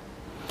път.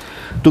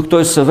 Тук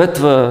той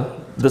съветва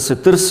да се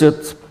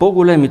търсят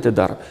по-големите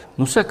дарби,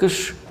 но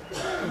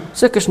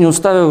сякаш ни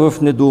оставя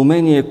в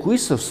недоумение кои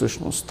са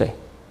всъщност те.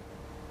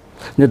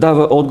 Не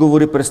дава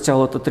отговори през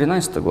цялата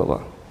 13 глава.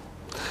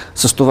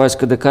 С това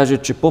иска да каже,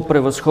 че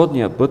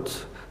по-превъзходният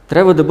път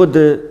трябва да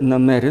бъде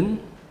намерен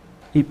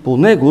и по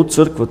него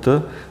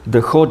църквата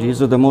да ходи,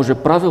 за да може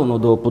правилно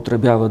да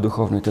употребява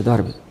духовните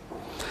дарби.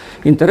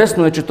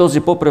 Интересно е, че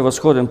този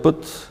по-превъзходен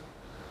път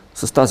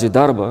с тази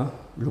дарба,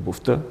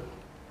 любовта,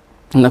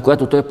 на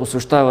която той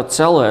посвещава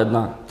цяла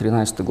една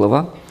 13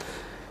 глава,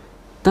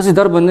 тази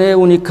дарба не е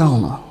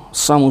уникална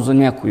само за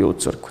някои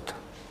от църквата.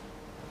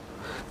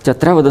 Тя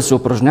трябва да се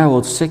упражнява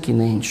от всеки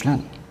неин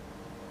член.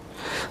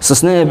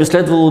 С нея би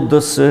следвало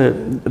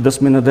да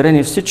сме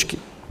надарени всички.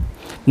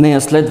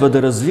 Нея следва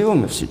да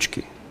развиваме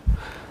всички.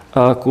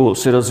 А ако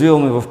се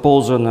развиваме в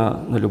полза на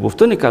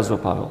любовта, ни казва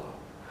Павел,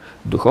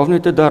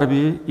 духовните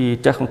дарби и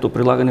тяхното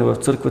прилагане в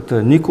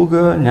църквата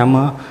никога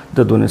няма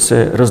да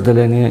донесе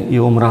разделение и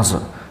омраза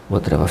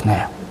вътре в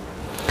нея.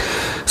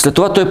 След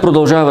това той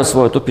продължава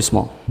своето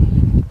писмо.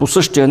 По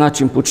същия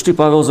начин почти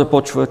Павел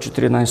започва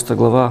 14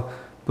 глава,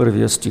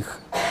 1 стих.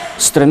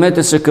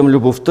 Стремете се към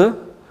любовта,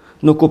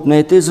 но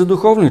копнейте и за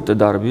духовните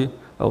дарби,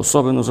 а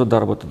особено за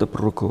дарбата да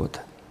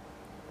пророкувате.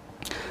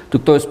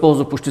 Тук той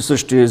използва почти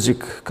същия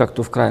език,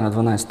 както в края на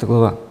 12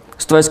 глава.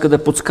 С това иска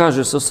да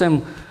подскаже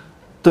съвсем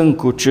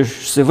тънко, че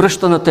се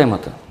връща на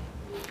темата,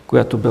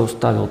 която бе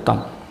оставил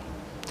там.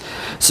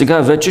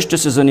 Сега вече ще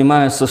се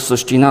занимае с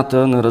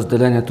същината на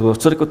разделението в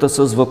църквата,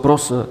 с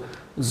въпроса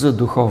за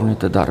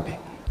духовните дарби.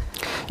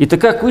 И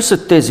така, кои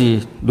са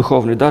тези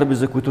духовни дарби,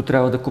 за които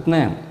трябва да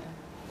копнеем?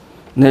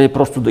 Не е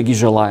просто да ги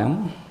желаем,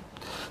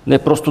 не е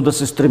просто да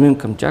се стремим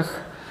към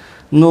тях,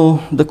 но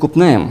да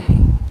копнеем,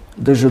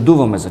 да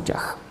жадуваме за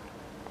тях.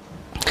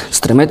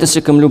 Стремете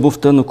се към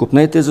любовта, но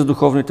копнейте за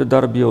духовните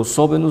дарби,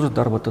 особено за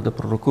дарбата да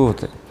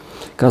пророкувате,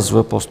 казва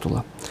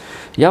апостола.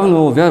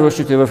 Явно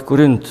вярващите в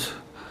Коринт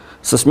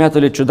са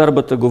смятали, че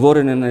дарбата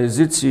говорене на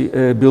езици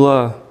е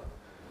била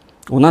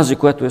онази,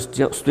 която е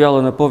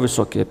стояла на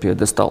по-високия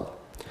пиедестал.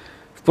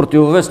 В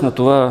противовес на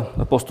това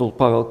апостол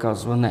Павел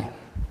казва не.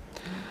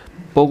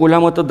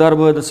 По-голямата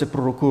дарба е да се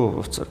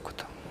пророкува в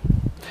църквата.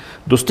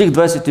 До стих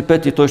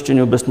 25 той ще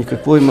ни обясни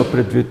какво има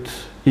предвид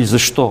и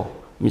защо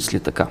мисли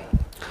така.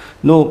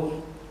 Но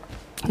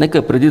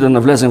нека преди да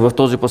навлезем в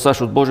този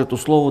пасаж от Божието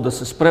Слово, да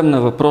се спрем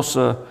на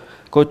въпроса,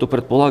 който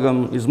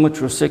предполагам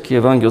измъчва всеки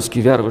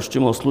евангелски вярващ,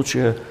 имал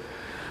случая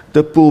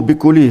да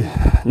пообиколи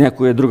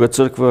някоя друга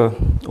църква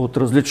от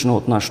различна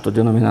от нашата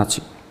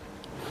деноминация.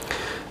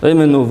 А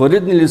именно,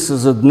 валидни ли са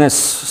за днес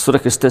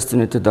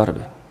свръхестествените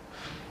дарби?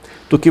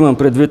 Тук имам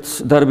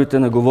предвид дарбите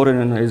на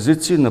говорене на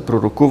езици, на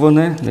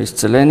пророкуване, на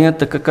изцеление,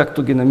 така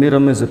както ги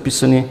намираме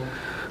записани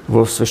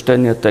в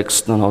свещения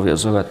текст на Новия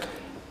Завет.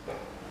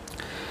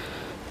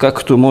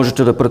 Както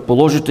можете да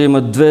предположите,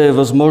 има две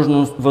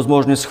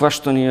възможни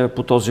схващания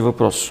по този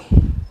въпрос.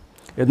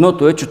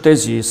 Едното е, че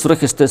тези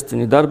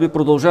свръхестествени дарби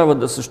продължават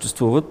да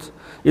съществуват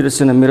и да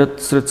се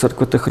намират сред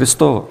църквата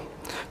Христова,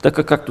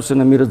 така както се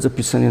намират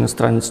записани на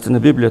страниците на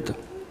Библията.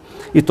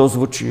 И то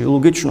звучи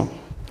логично.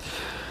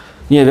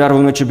 Ние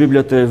вярваме, че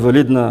Библията е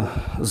валидна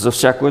за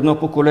всяко едно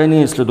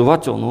поколение и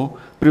следователно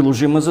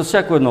приложима за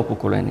всяко едно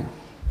поколение.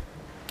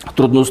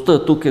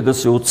 Трудността тук е да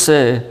се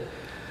отсее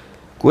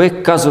кое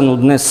казано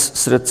днес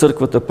сред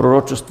църквата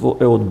пророчество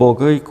е от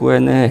Бога и кое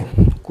не е.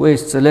 Кое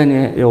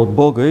изцеление е от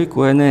Бога и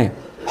кое не е.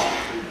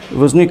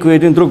 Възниква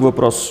един друг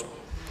въпрос.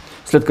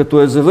 След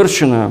като е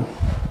завършена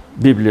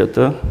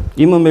Библията,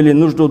 имаме ли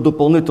нужда от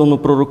допълнително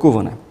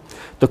пророкуване?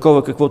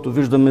 Такова, каквото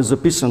виждаме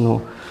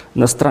записано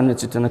на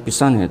страниците на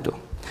Писанието.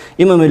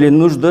 Имаме ли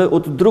нужда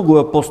от друго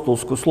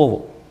апостолско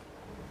слово?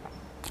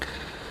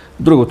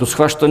 Другото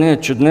схващане е,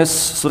 че днес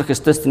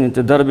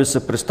свръхестествените дарби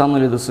са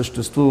престанали да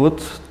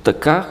съществуват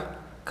така,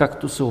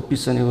 както са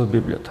описани в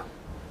Библията.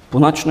 По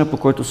начина, по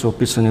който са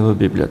описани в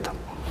Библията.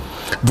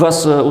 Два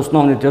са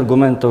основните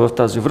аргумента в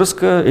тази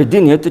връзка.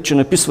 Единият е, че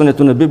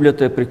написването на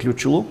Библията е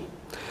приключило.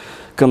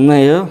 Към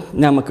нея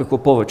няма какво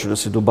повече да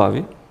се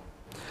добави.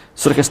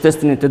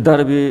 Свръхестествените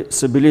дарби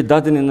са били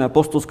дадени на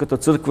апостолската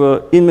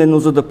църква именно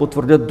за да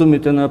потвърдят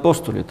думите на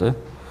апостолите,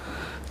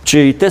 че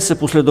и те са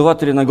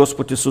последователи на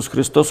Господ Исус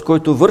Христос,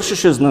 който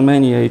вършеше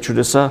знамения и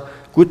чудеса,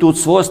 които от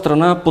своя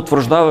страна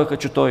потвърждаваха,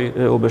 че Той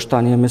е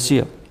обещания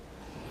Месия.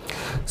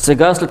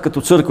 Сега, след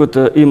като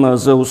църквата има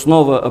за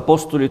основа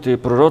апостолите и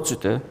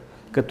пророците,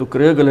 като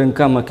крайъгълен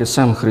камък е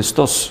сам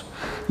Христос,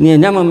 ние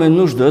нямаме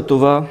нужда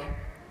това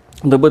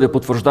да бъде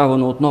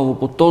потвърждавано отново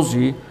по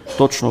този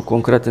точно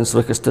конкретен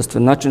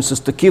свръхестествен начин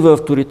с такива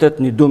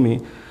авторитетни думи,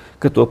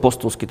 като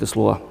апостолските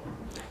слова.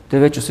 Те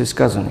вече са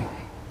изказани.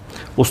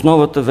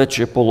 Основата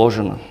вече е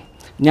положена.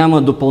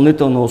 Няма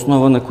допълнителна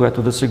основа, на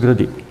която да се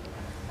гради.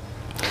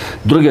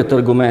 Другият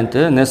аргумент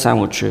е не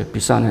само, че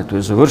Писанието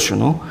е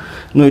завършено,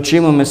 но и че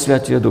имаме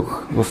Святия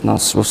Дух в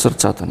нас, в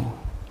сърцата ни,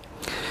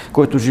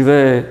 който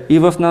живее и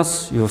в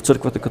нас, и в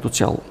църквата като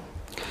цяло.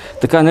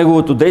 Така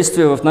Неговото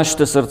действие в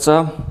нашите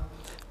сърца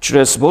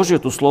чрез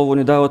Божието Слово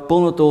ни дават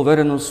пълната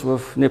увереност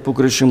в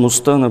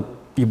непогрешимостта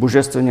и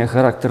божествения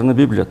характер на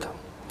Библията.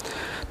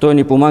 Той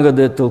ни помага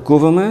да я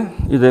тълкуваме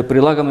и да я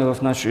прилагаме в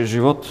нашия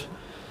живот,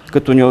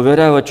 като ни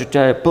уверява, че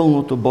тя е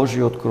пълното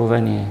Божие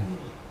откровение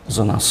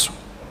за нас.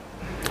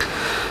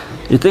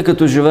 И тъй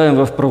като живеем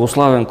в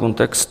православен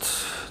контекст,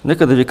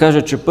 нека да ви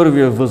кажа, че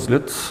първия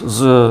възглед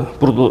за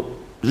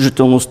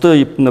продължителността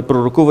и на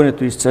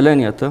пророкуването и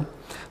изцеленията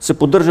се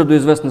поддържа до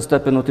известна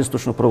степен от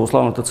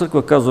източно-православната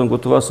църква. Казвам го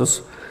това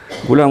с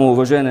голямо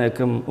уважение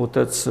към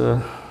отец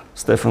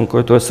Стефан,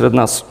 който е сред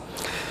нас.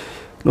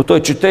 Но той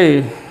чете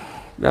и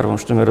вярвам,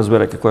 ще ме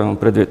разбере какво имам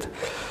предвид.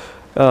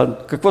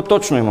 Какво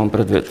точно имам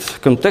предвид?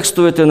 Към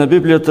текстовете на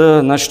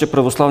Библията нашите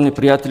православни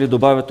приятели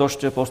добавят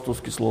още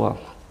апостолски слова.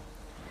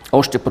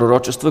 Още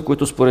пророчества,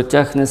 които според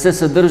тях не се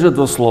съдържат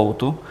в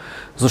Словото,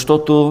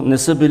 защото не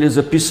са били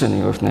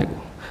записани в него,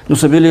 но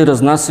са били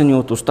разнасени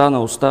от уста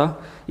на уста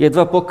и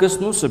едва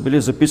по-късно са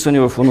били записани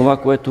в онова,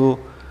 което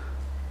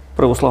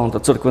православната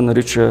църква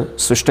нарича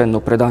свещено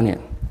предание.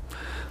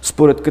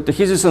 Според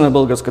катехизиса на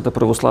Българската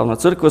православна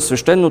църква,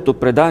 свещеното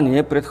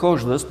предание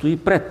предхожда, стои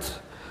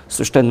пред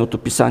свещеното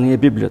писание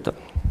Библията.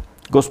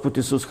 Господ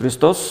Исус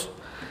Христос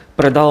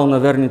предал на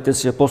верните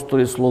си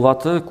апостоли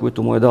словата,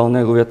 които му е дал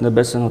Неговият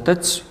небесен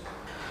Отец.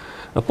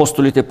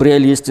 Апостолите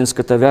приели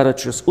истинската вяра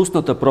чрез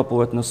устната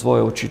проповед на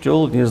своя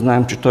учител. Ние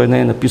знаем, че той не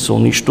е написал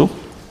нищо.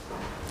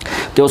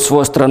 Те от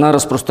своя страна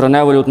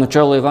разпространявали от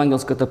начало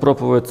евангелската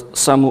проповед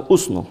само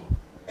устно.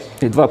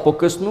 Едва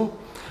по-късно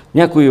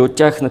някои от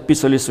тях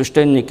написали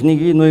свещени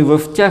книги, но и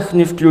в тях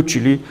не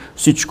включили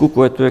всичко,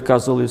 което е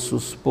казал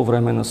Исус по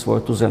време на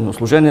своето земно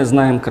служение.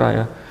 Знаем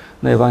края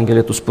на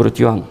Евангелието според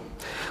Йоан.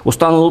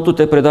 Останалото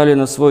те предали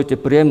на своите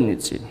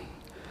приемници.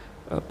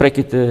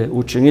 Преките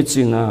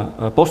ученици на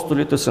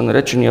апостолите са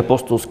наречени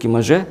апостолски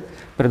мъже,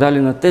 предали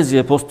на тези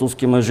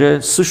апостолски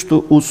мъже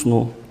също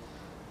устно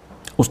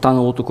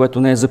останалото,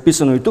 което не е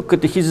записано. И тук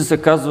катехизи се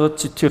казва,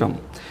 цитирам: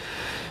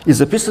 „И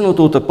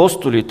записаното от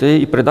апостолите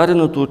и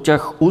предаденото от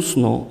тях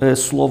устно е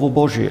Слово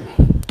Божие,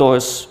 т.е.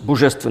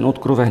 божествено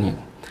откровение.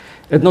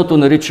 Едното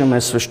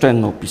наричаме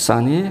свещено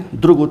писание,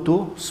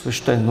 другото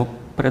свещено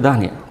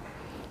предание.“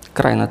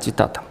 Край на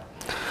цитата.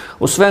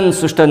 Освен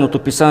свещеното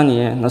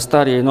писание на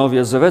Стария и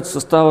Новия Завет, в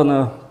състава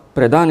на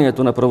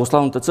преданието на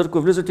православната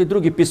църква влизат и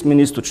други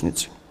писмени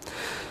източници,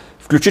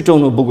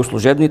 включително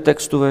богослужебни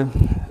текстове,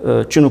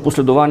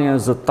 чинопоследования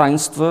за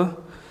таинства,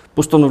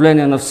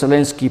 постановления на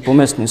вселенски и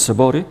поместни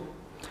събори,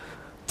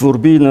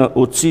 творби на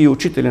отци и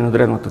учители на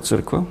древната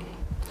църква.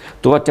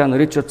 Това тя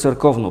нарича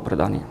църковно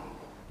предание.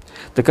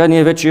 Така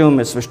ние вече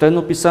имаме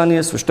свещено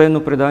писание,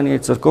 свещено предание и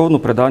църковно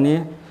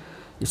предание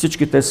и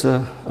всички те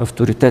са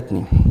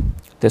авторитетни.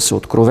 Те са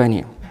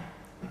откровения.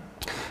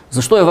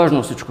 Защо е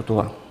важно всичко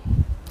това?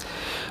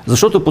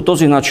 Защото по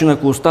този начин,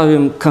 ако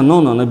оставим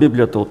канона на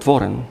Библията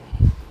отворен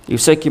и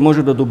всеки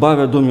може да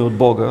добавя думи от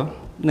Бога,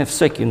 не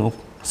всеки, но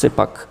все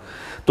пак,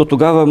 то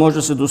тогава може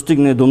да се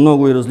достигне до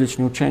много и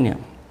различни учения.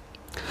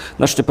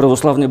 Нашите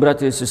православни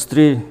братя и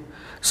сестри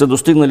са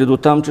достигнали до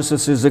там, че са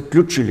се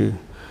заключили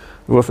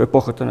в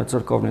епохата на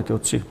църковните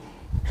отци.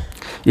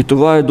 И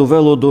това е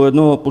довело до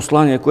едно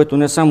послание, което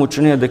не само,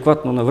 че не е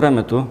адекватно на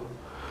времето,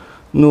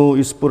 но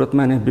и според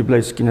мен е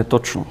библейски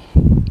неточно.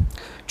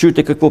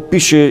 Чуйте какво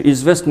пише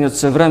известният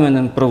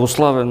съвременен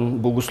православен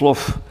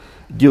богослов,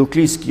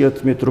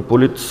 диоклийският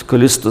митрополит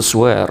Калистас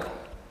Уеар.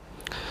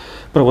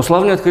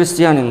 Православният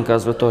християнин,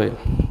 казва той,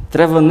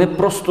 трябва не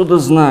просто да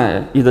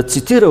знае и да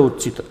цитира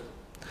отците,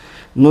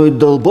 но и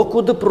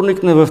дълбоко да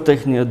проникне в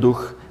техния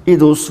дух и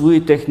да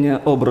усвои техния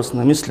образ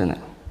на мислене.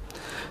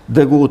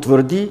 Да го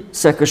утвърди,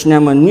 сякаш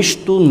няма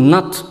нищо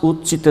над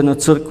отците на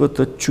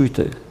църквата,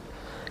 чуйте.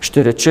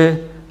 Ще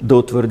рече да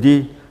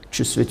утвърди,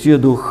 че Светия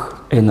Дух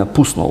е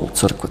напуснал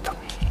църквата.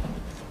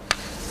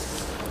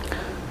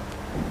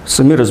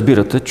 Сами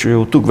разбирате, че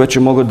от тук вече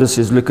могат да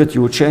се извлекат и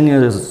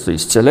учения за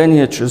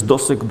изцеление чрез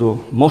досег до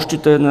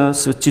мощите на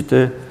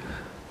светците,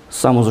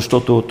 само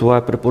защото това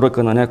е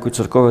препоръка на някой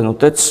църковен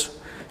отец,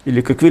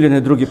 или какви ли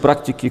не други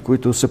практики,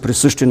 които са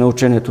присъщи на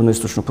учението на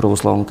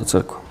източно-православната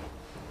църква.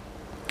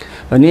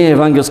 А ние,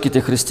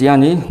 евангелските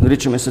християни,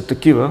 наричаме се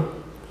такива,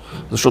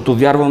 защото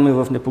вярваме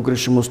в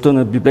непогрешимостта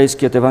на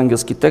библейският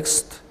евангелски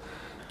текст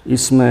и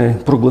сме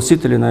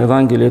прогласители на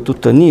Евангелието,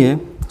 та ние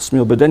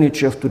сме убедени,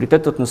 че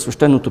авторитетът на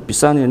свещеното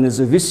писание не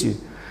зависи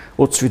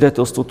от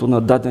свидетелството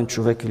на даден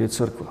човек или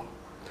църква,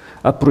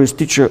 а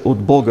проистича от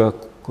Бога,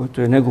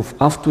 който е негов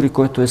автор и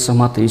който е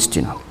самата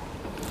истина.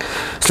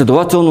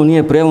 Следователно,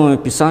 ние приемаме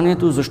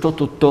писанието,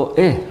 защото то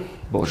е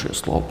Божие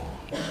Слово.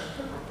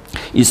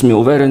 И сме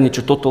уверени,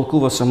 че то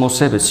тълкува само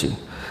себе си,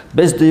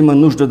 без да има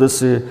нужда да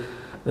се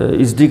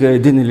издига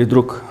един или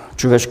друг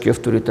човешки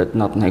авторитет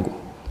над него.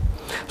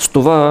 С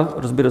това,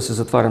 разбира се,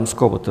 затварям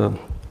скобата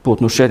по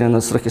отношение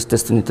на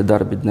свръхестествените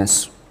дарби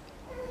днес.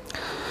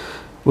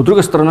 От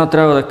друга страна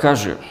трябва да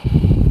кажа,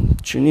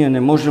 че ние не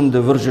можем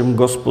да вържем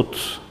Господ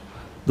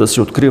да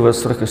се открива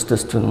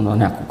свръхестествено на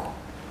някого.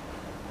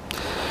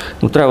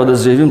 Но трябва да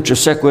заявим, че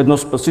всяко едно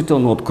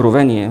спасително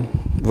откровение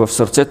в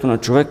сърцето на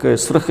човека е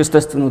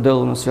свръхестествено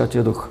дело на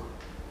Святия Дух.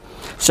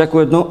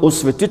 Всяко едно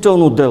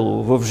осветително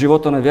дело в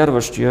живота на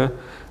вярващия,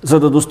 за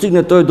да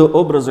достигне той до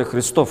образа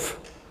Христов,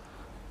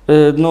 е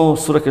едно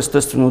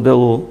свръхестествено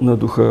дело на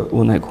Духа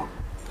у него.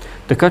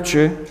 Така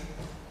че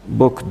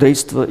Бог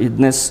действа и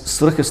днес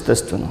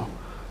свръхестествено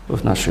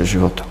в нашия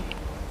живот.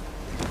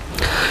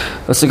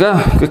 А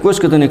сега, какво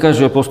иска да ни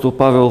каже апостол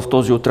Павел в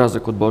този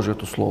отрязък от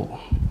Божието Слово?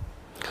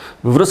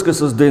 Във връзка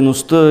с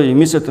дейността и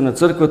мисията на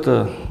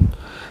църквата,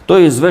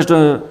 той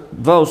извежда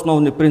два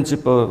основни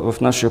принципа в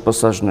нашия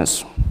пасаж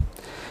днес.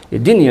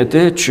 Единият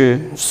е,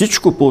 че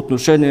всичко по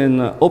отношение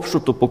на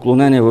общото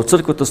поклонение в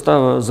църквата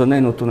става за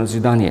нейното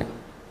назидание,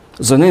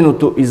 за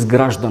нейното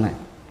изграждане,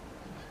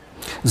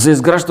 за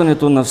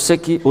изграждането на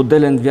всеки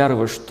отделен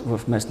вярващ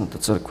в местната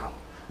църква.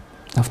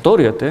 А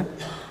вторият е,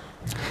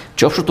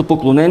 че общото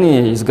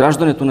поклонение и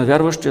изграждането на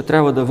вярващия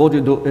трябва да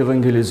води до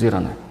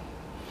евангелизиране,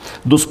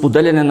 до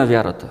споделяне на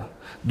вярата,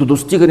 до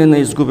достигане на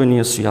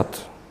изгубения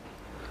свят.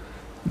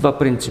 Два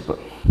принципа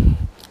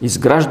 –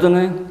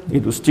 изграждане и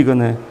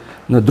достигане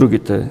на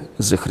другите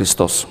за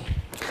Христос.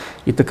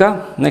 И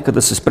така, нека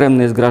да се спрем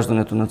на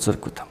изграждането на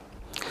църквата.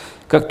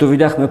 Както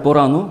видяхме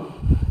по-рано,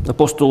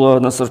 апостола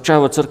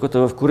насърчава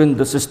църквата в Коринт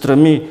да се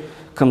стреми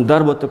към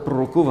дарбата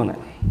пророкуване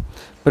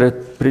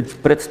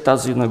пред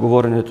тази на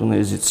говоренето на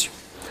езици.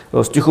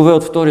 В стихове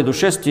от 2 до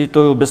 6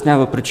 той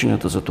обяснява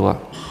причината за това.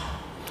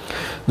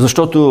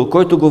 Защото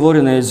който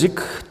говори на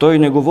език, той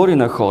не говори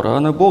на хора,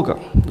 а на Бога,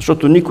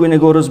 защото никой не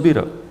го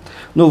разбира,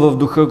 но в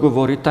духа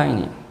говори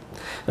тайни.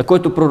 А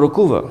който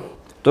пророкува,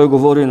 той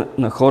говори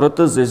на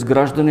хората за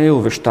изграждане,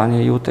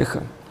 увещание и утеха.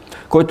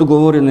 Който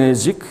говори на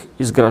език,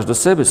 изгражда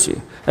себе си,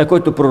 а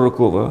който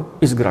пророкува,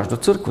 изгражда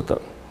църквата.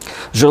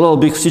 Желал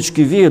бих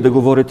всички вие да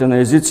говорите на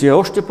езици, а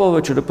още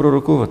повече да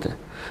пророкувате.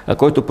 А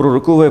който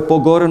пророкува е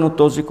по-горен от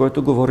този,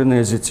 който говори на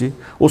езици,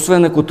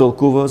 освен ако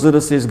тълкува, за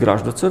да се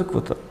изгражда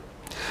църквата.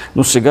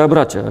 Но сега,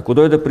 братя, ако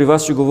дойда при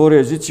вас и говоря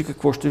езици,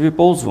 какво ще ви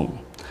ползвам?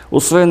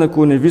 Освен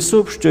ако не ви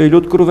съобщя или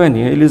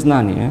откровение, или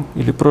знание,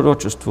 или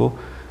пророчество,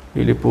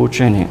 или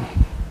поучение.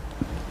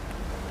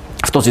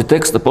 В този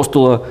текст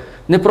апостола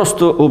не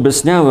просто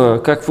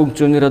обяснява как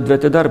функционират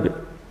двете дарби.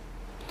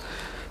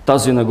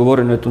 Тази на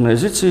говоренето на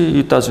езици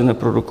и тази на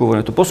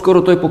пророкуването.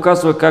 По-скоро той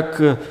показва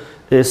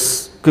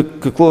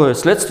какво е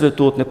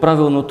следствието от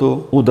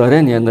неправилното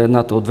ударение на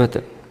едната от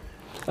двете.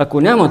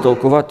 Ако няма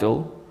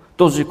тълковател,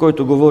 този,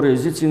 който говори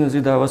езици,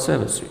 назидава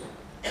себе си.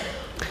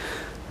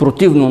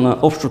 Противно на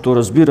общото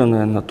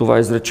разбиране на това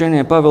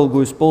изречение, Павел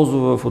го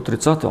използва в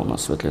отрицателна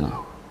светлина.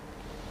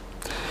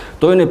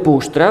 Той не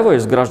поощрява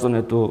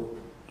изграждането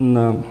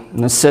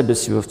на себе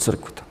си в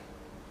църквата.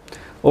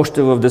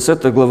 Още в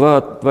 10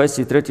 глава,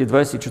 23 и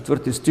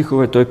 24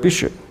 стихове той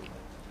пише: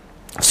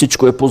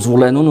 всичко е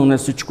позволено, но не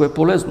всичко е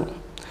полезно.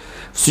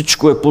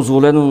 Всичко е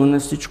позволено, но не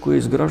всичко е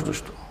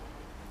изграждащо.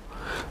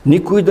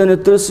 Никой да не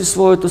търси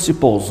своята си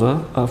полза,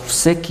 а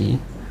всеки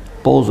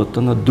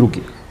ползата на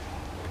другия.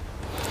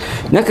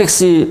 Някак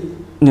си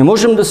не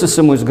можем да се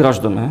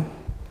самоизграждаме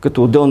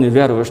като отделни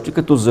вярващи,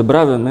 като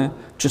забравяме,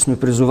 че сме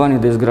призовани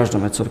да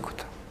изграждаме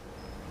църквата.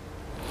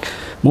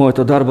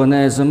 Моята дарба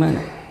не е за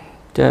мене,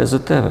 тя е за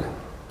тебе.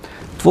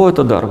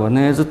 Твоята дарба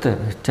не е за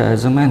тебе, тя е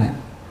за мене.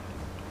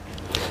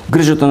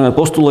 Грижата на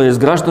апостола е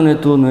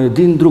изграждането на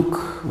един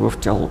друг в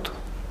тялото.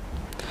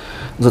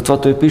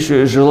 Затова той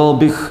пише: желал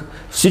бих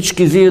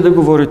всички вие да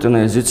говорите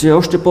на езици, а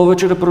още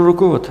повече да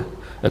пророкувате.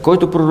 А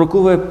който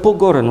пророкува е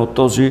по-горен от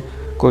този,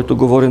 който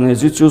говори на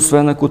езици,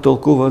 освен ако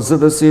тълкува, за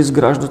да се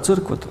изгражда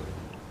църквата.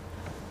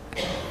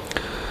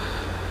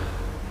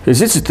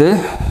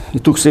 Езиците, и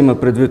тук се има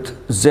предвид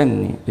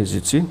земни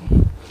езици,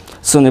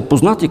 са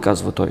непознати,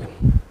 казва той,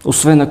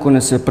 освен ако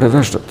не се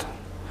превеждат.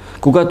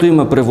 Когато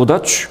има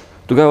преводач,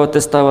 тогава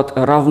те стават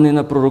равни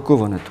на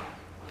пророкуването.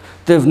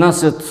 Те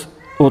внасят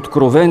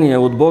откровение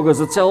от Бога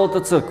за цялата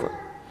църква.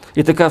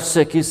 И така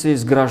всеки се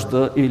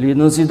изгражда или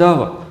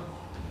назидава.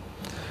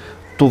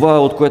 Това,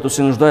 от което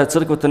се нуждае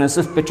църквата, не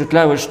са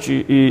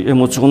впечатляващи и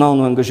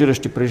емоционално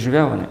ангажиращи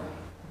преживявания.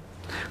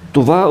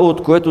 Това,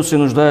 от което се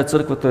нуждае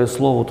църквата, е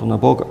Словото на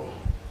Бога.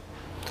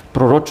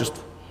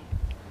 Пророчество,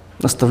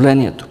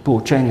 наставлението,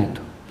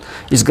 поучението,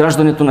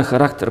 изграждането на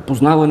характер,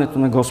 познаването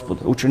на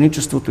Господа,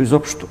 ученичеството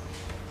изобщо.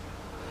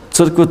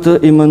 Църквата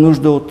има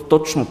нужда от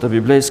точната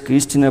библейска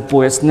истина,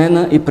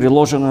 пояснена и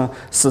приложена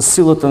със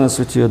силата на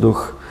Светия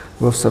Дух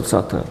в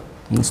сърцата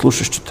на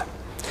слушащите.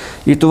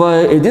 И това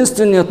е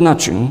единственият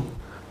начин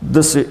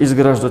да се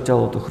изгражда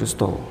тялото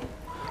Христово,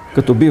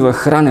 като бива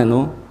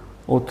хранено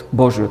от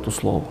Божието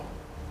Слово.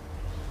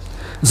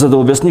 За да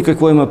обясни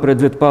какво има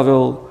предвид,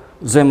 Павел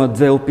взема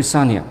две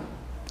описания.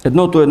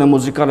 Едното е на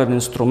музикален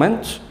инструмент,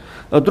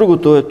 а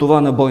другото е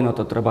това на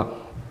бойната тръба.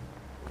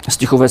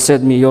 Стихове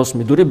 7 и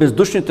 8. Дори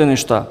бездушните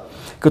неща,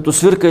 като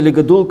свирка или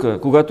гадулка,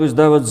 когато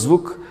издават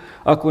звук,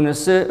 ако не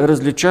се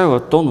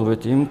различават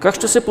тоновете им, как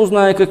ще се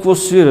познае какво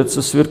свирят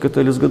със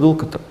свирката или с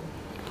гадулката?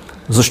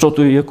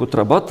 Защото и ако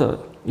тръбата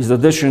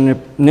издадеше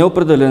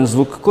неопределен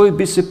звук, кой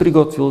би се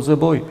приготвил за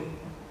бой?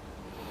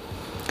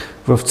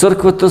 В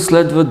църквата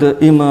следва да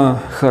има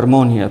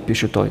хармония,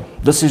 пише той,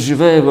 да се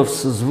живее в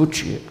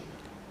съзвучие.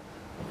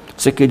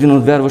 Всеки един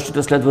от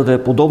вярващите следва да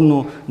е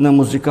подобно на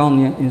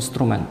музикалния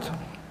инструмент.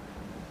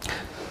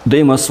 Да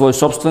има свой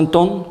собствен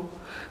тон,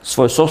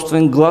 свой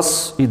собствен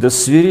глас и да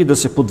свири, да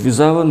се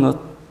подвизава на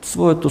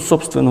своето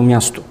собствено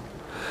място.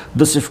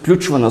 Да се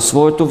включва на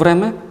своето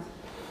време,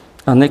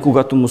 а не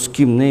когато му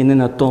скимне и не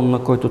на тон, на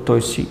който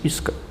той си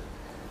иска.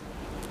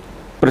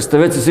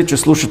 Представете си, че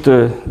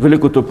слушате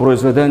великото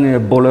произведение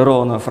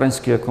Болеро на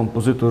френския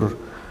композитор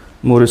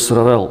Морис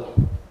Равел.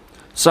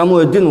 Само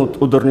един от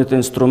ударните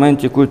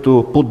инструменти,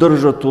 които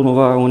поддържат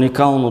онова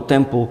уникално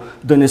темпо,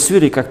 да не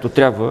свири както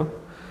трябва,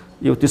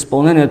 и от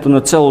изпълнението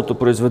на цялото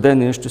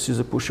произведение ще си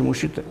запушим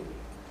ушите.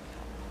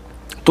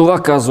 Това,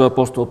 казва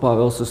апостол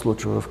Павел, се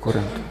случва в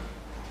Коринт.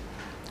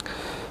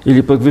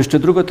 Или пък вижте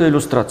другата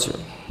илюстрация.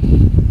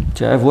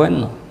 Тя е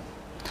военна.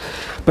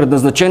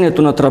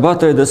 Предназначението на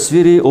тръбата е да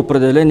свири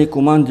определени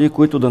команди,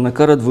 които да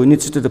накарат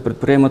войниците да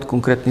предприемат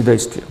конкретни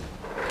действия.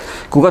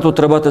 Когато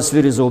тръбата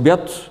свири за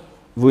обяд,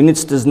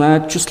 войниците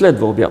знаят, че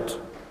следва обяд.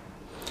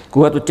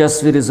 Когато тя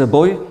свири за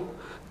бой,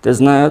 те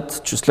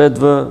знаят, че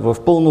следва в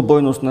пълно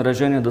бойно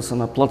снаряжение да са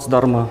на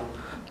плацдарма,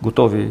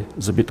 готови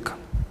за битка.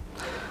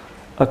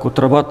 Ако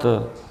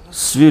тръбата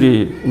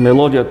свири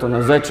мелодията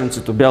на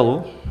зайченцето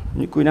бяло,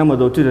 никой няма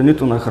да отиде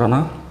нито на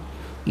храна,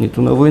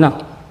 нито на война.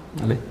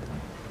 Нали?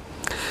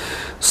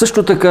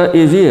 Също така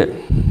и вие,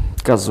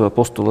 казва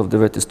апостола в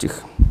 9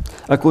 стих,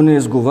 ако не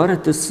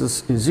изговаряте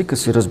с езика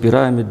си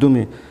разбираеми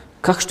думи,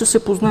 как ще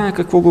се познае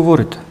какво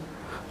говорите?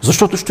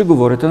 Защото ще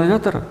говорите на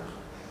вятъра.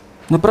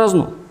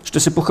 Напразно. Ще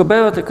се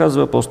похабевате,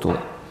 казва апостола.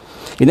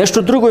 И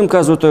нещо друго им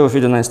казва той в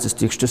 11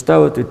 стих. Ще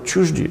ставате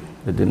чужди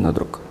един на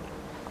друг.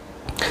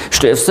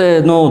 Ще е все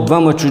едно от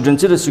двама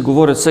чужденци да си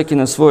говорят всеки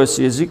на своя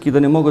си език и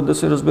да не могат да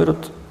се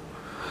разберат.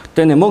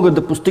 Те не могат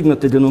да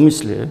постигнат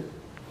единомислие,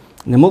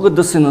 не могат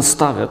да се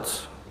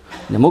наставят,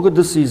 не могат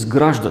да се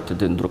изграждат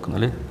един друг,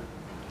 нали?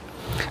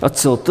 А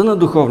целта на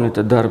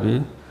духовните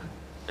дарби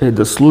е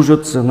да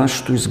служат за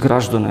нашето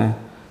изграждане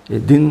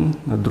един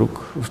на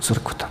друг в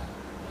църквата.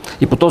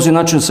 И по този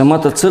начин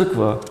самата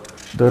църква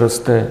да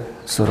расте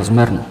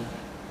съразмерно.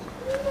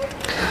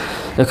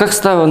 Как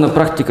става на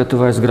практика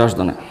това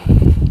изграждане?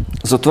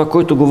 Затова,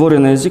 който говори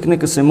на език,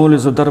 нека се моли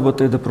за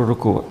дарбата и да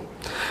пророкува.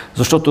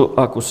 Защото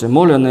ако се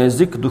моля на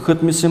език,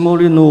 духът ми се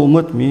моли, но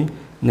умът ми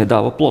не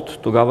дава плод.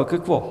 Тогава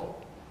какво?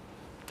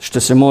 Ще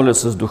се моля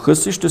с духа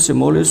си, ще се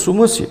моля и с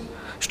ума си.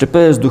 Ще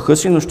пея с духа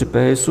си, но ще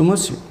пея и с ума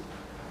си.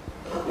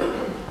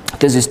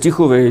 Тези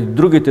стихове и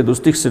другите до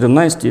стих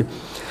 17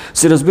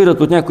 се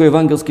разбират от някои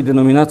евангелски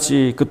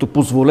деноминации като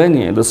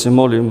позволение да се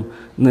молим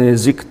на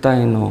език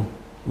тайно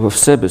в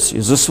себе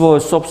си, за свое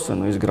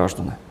собствено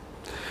изграждане.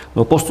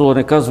 Но апостола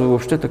не казва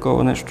въобще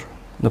такова нещо.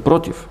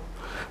 Напротив,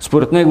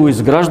 според него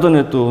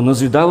изграждането,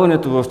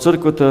 назидаването в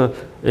църквата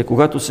е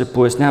когато се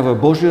пояснява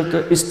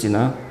Божията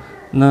истина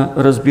на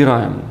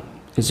разбираем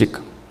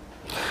език.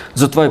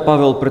 Затова и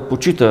Павел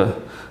предпочита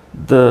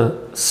да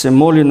се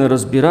моли на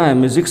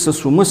разбираем език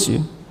с ума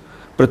си,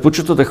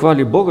 предпочита да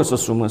хвали Бога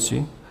с ума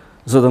си,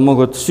 за да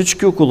могат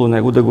всички около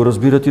него да го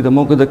разбират и да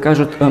могат да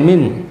кажат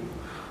амин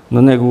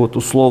на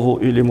неговото слово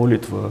или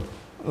молитва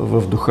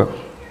в духа.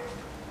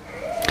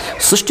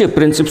 Същия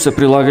принцип се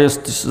прилага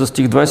за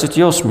стих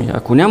 28.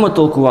 Ако няма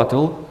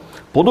тълковател,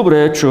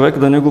 по-добре е човек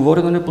да не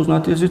говори на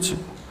непознати езици,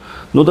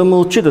 но да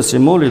мълчи, да се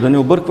моли, да не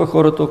обърква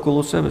хората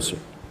около себе си.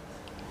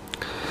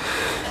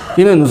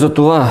 Именно за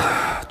това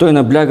той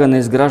набляга на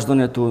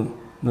изграждането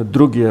на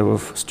другия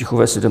в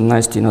стихове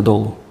 17 и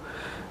надолу.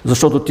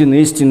 Защото ти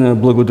наистина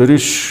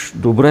благодариш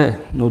добре,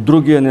 но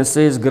другия не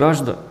се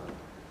изгражда.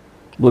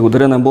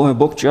 Благодаря на моя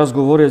Бог, че аз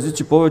говоря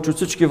езици повече от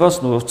всички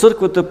вас, но в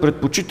църквата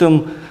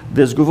предпочитам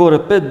да изговоря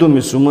 5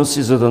 думи с ума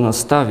си, за да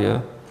наставя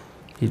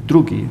и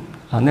други,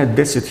 а не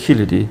 10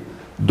 000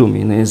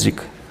 думи на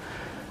език.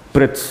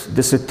 Пред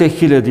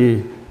 10 000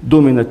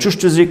 думи на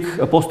чужд език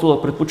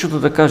апостола предпочита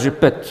да каже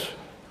 5,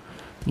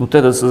 но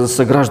те да са за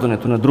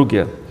съграждането на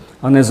другия,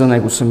 а не за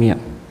него самия.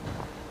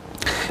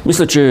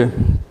 Мисля, че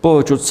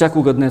повече от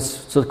всякога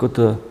днес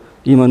църквата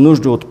има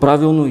нужда от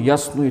правилно,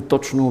 ясно и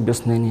точно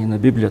обяснение на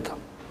Библията.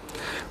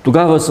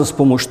 Тогава с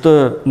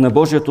помощта на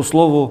Божието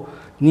Слово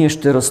ние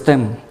ще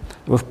растем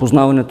в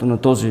познаването на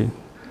този,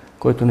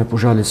 който не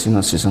пожали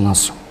сина си за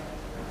нас.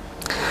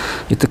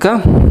 И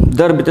така,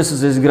 дарбите са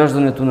за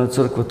изграждането на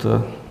църквата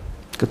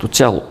като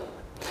цяло.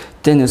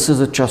 Те не са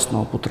за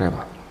частна употреба.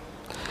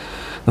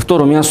 На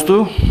второ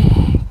място,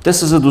 те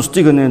са за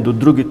достигане до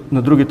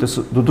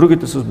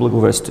другите с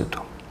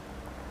благовестието.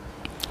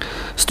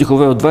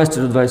 Стихове от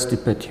 20 до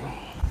 25.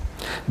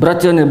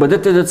 Братя, не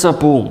бъдете деца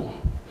по ум,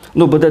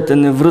 но бъдете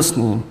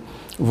невръстни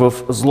в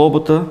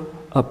злобата,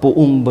 а по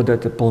ум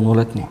бъдете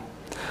пълнолетни.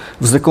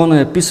 В закона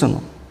е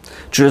писано: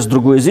 чрез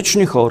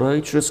другоезични хора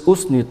и чрез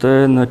устните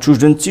на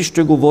чужденци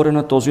ще говоря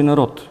на този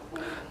народ.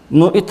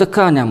 Но и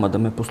така няма да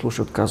ме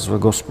послушат, казва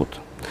Господ.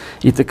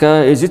 И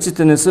така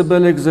езиците не са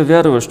белег за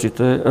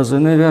вярващите, а за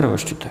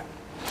невярващите.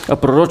 А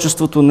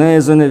пророчеството не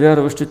е за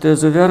невярващите, а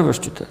за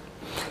вярващите.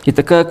 И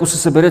така, ако се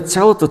събере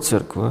цялата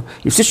църква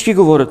и всички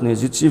говорят на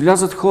езици, и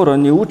влязат хора,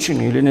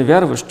 неучени или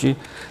невярващи,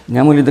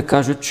 няма ли да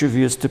кажат, че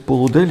вие сте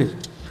полудели?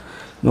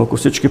 Но ако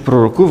всички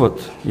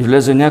пророкуват и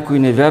влезе някой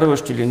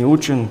невярващ или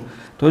неучен,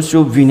 той се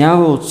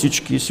обвинява от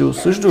всички и се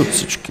осъжда от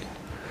всички.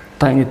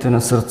 Тайните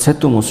на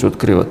сърцето му се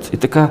откриват. И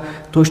така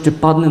той ще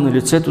падне на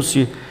лицето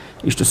си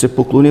и ще се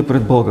поклони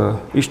пред Бога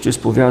и ще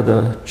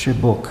изповяда, че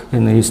Бог е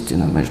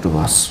наистина между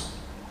вас.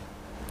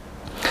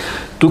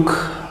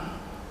 Тук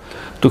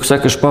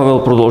сякаш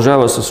Павел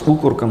продължава с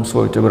укор към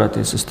своите брати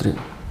и сестри.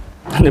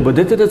 Не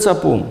бъдете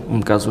деца по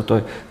ум, казва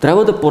той.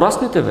 Трябва да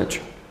пораснете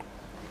вече.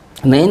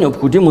 Не е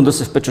необходимо да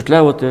се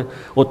впечатлявате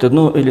от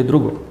едно или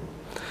друго.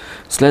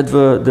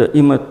 Следва да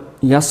имат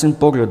ясен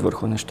поглед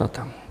върху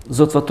нещата.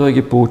 Затова той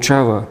ги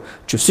поучава,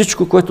 че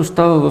всичко, което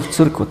става в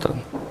църквата,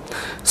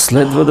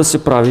 следва да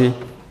се прави,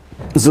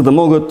 за да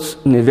могат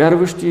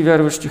невярващи и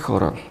вярващи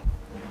хора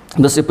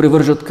да се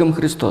привържат към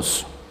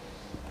Христос,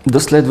 да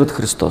следват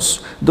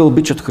Христос, да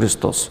обичат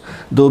Христос,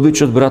 да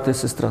обичат брата и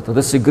сестрата,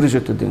 да се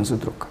грижат един за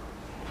друг.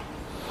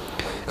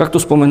 Както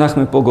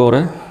споменахме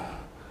по-горе,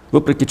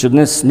 въпреки че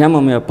днес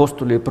нямаме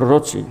апостоли и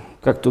пророци,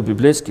 както в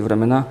библейски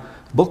времена,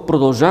 Бог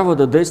продължава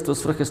да действа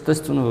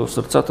свръхестествено в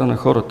сърцата на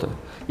хората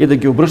и да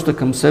ги обръща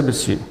към себе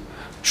си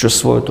чрез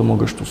своето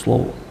могъщо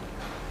слово.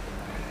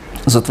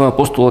 Затова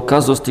апостола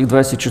казва в стих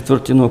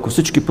 24: но ако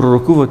всички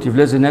пророкуват и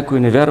влезе някой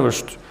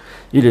невярващ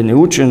или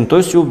неучен,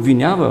 той се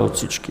обвинява от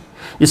всички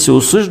и се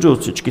осъжда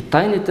от всички.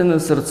 Тайните на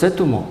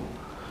сърцето му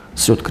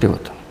се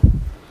откриват.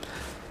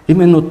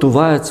 Именно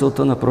това е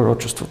целта на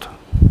пророчеството.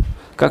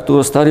 Както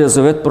в Стария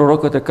Завет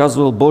пророкът е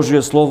казвал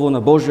Божие Слово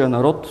на Божия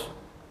народ,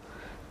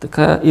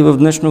 така и в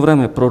днешно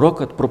време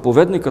пророкът,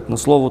 проповедникът на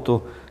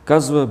Словото,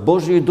 казва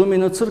Божии думи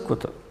на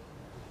църквата.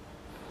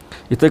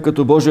 И тъй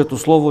като Божието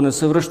Слово не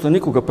се връща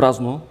никога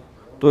празно,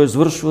 то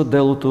извършва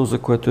делото, за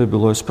което е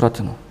било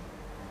изпратено.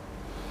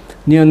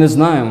 Ние не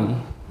знаем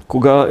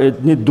кога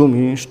едни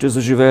думи ще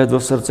заживеят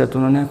в сърцето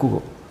на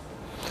някого.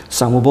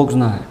 Само Бог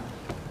знае.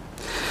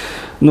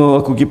 Но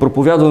ако ги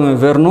проповядваме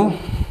верно,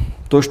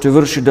 той ще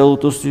върши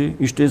делото си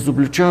и ще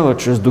изобличава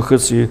чрез духа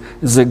си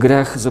за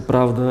грях, за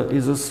правда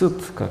и за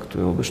съд, както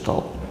е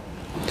обещал.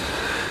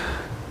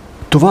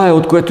 Това е,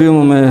 от което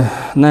имаме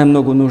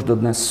най-много нужда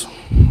днес.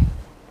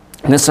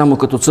 Не само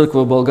като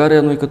църква в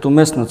България, но и като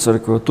местна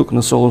църква, тук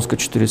на Солунска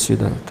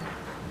 49.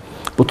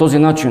 По този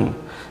начин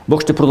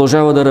Бог ще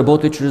продължава да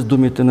работи чрез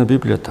думите на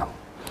Библията.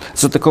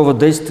 За такова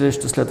действие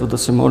ще следва да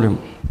се молим.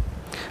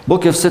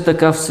 Бог е все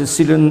така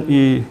всесилен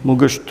и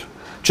могъщ,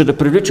 че да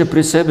привлича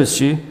при себе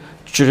си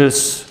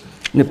чрез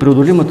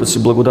непреодолимата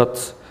си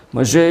благодат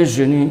мъже,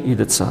 жени и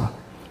деца,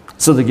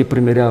 за да ги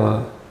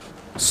примирява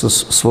с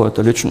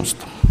своята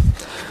личност.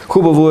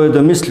 Хубаво е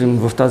да мислим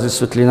в тази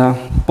светлина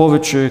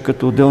повече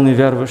като отделни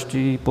вярващи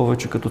и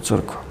повече като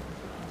църква.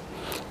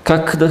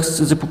 Как да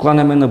се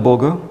покланяме на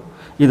Бога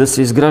и да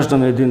се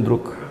изграждаме един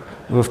друг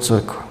в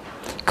църква.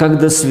 Как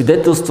да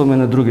свидетелстваме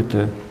на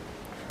другите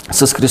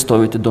с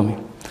Христовите думи.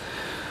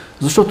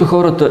 Защото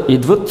хората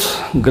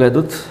идват,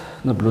 гледат,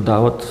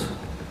 наблюдават,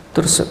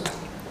 търсят.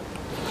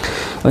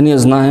 А ние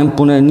знаем,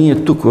 поне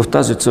ние тук в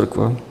тази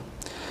църква,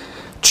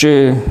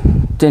 че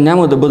те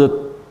няма да бъдат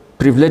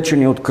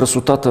привлечени от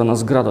красотата на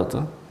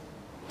сградата,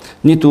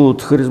 нито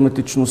от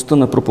харизматичността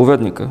на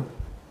проповедника.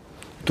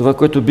 Това,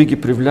 което би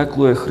ги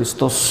привлякло, е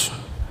Христос.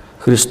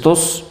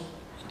 Христос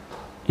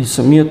и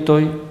самият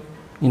Той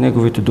и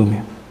Неговите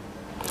думи.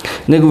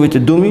 Неговите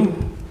думи,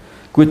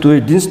 които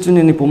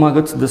единствено ни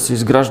помагат да се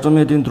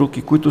изграждаме един друг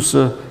и които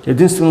са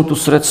единственото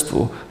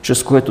средство,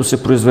 чрез което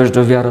се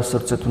произвежда вяра в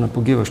сърцето на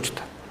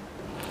погиващите.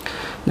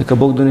 Нека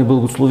Бог да ни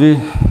благослови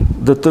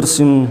да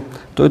търсим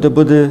Той да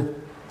бъде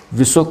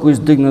високо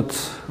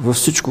издигнат във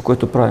всичко,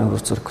 което правим в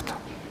църквата.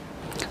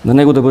 На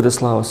Него да бъде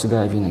слава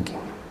сега и винаги.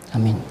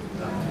 Амин.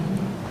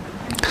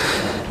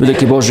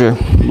 Велики Боже,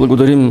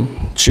 благодарим,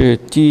 че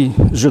Ти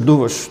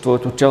жадуваш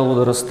Твоето тяло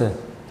да расте.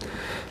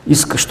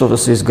 Искаш то да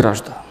се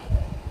изгражда.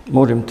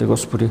 Молим Те,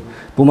 Господи,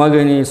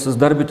 помагай ни с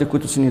дарбите,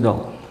 които си ни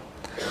дал.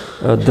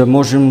 Да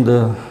можем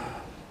да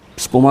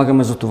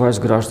спомагаме за това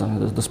изграждане,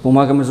 да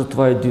спомагаме за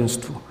това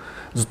единство,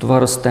 за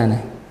това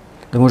растене.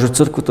 Да може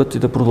църквата Ти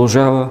да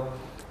продължава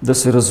да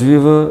се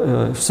развива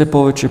все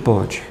повече и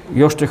повече.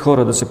 И още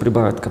хора да се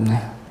прибавят към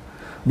нея.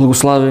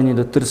 Благославя ни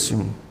да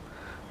търсим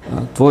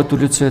Твоето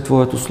лице,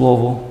 Твоето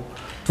Слово,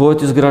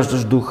 Твоят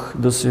изграждащ дух,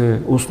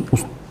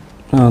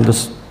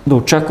 да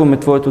очакваме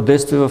Твоето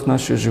действие в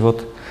нашия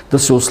живот, да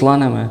се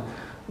осланяме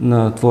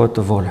на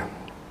Твоята воля.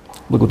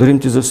 Благодарим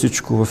Ти за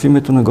всичко в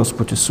името на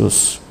Господ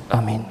Исус.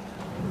 Амин.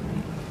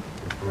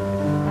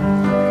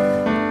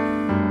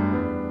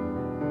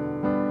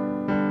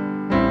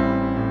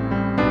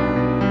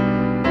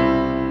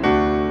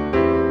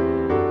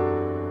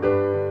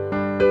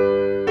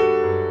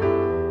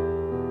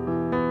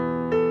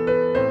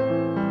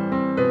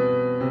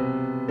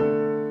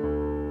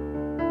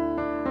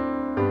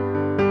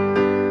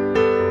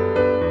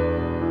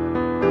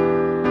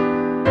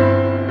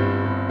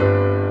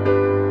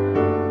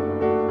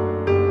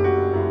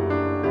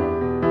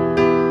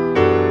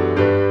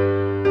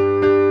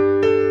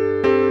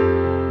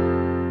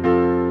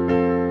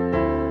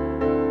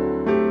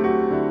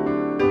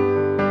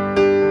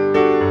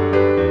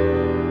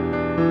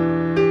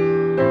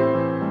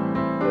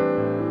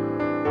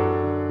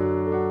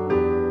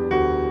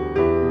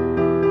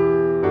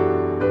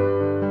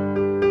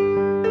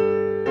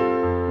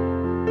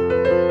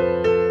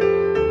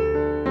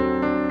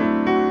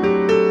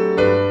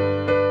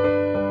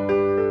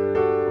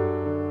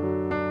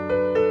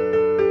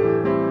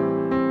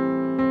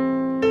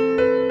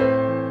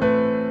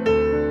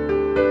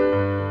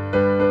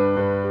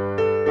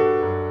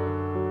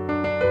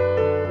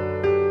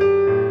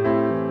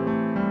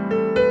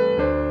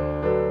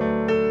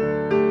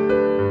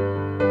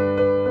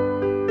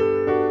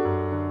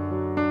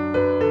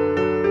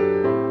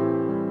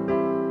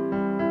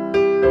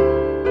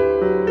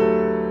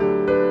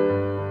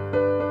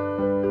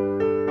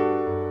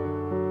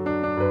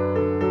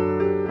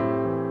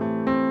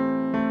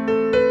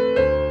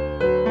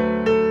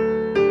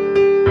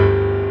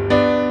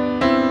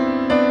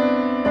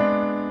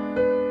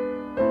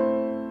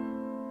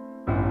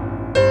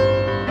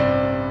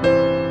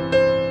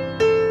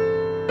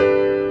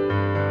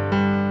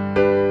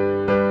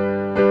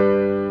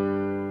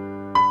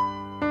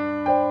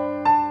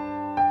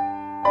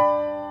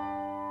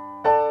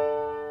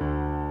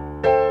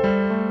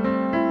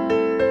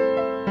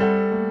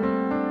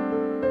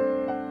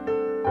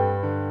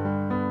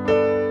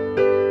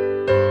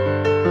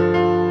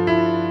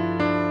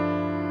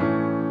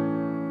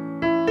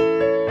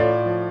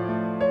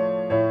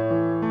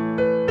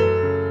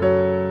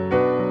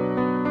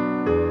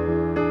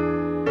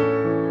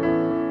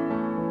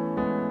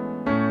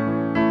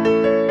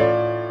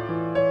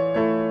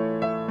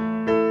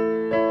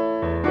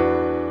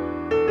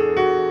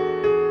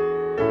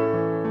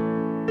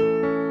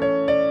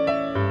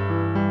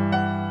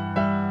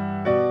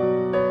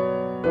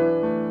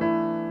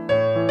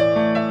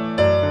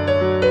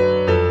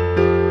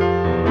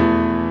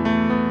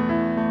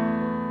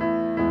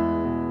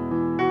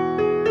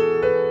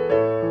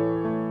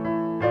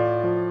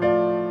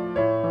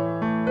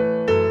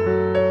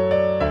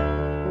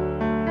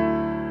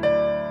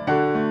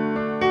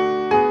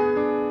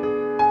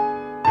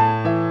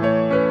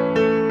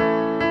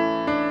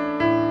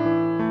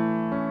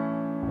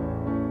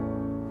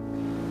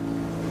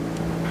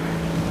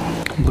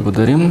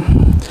 Благодарим.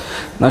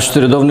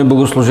 Нашите редовни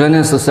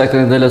богослужения са всяка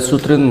неделя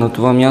сутрин на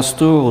това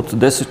място от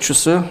 10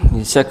 часа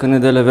и всяка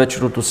неделя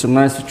вечер от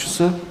 18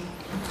 часа.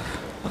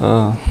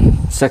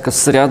 Всяка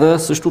сряда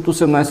също от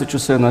 18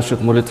 часа е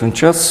нашият молитвен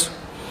час.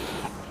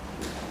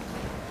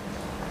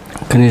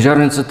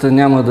 Книжарницата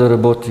няма да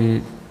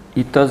работи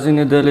и тази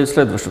неделя и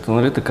следващата,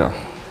 нали така?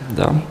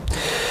 Да.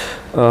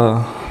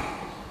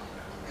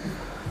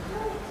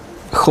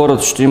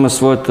 Хорът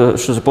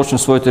ще започне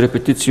своите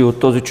репетиции от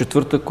този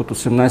четвъртък от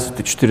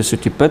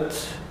 18:45.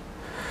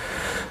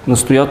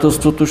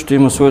 Настоятелството ще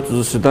има своето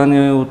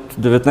заседание от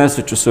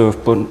 19 часа в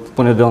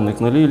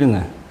понеделник, нали или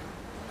не?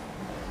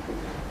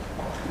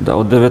 Да,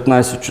 от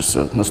 19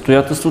 часа.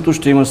 Настоятелството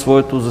ще има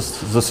своето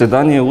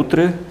заседание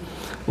утре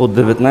от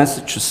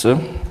 19 часа.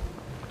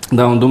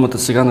 Давам думата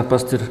сега на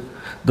пастир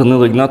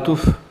Данил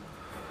Игнатов.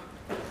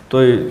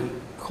 Той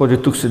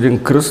ходи тук с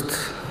един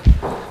кръст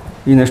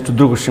и нещо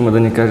друго ще има да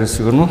ни каже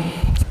сигурно.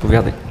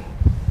 Заповядай.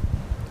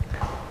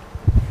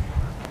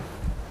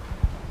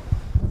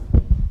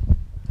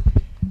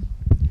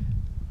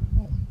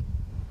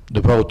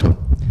 Добро утро.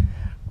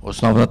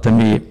 Основната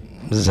ми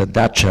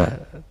задача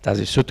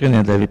тази сутрин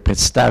е да ви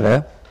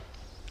представя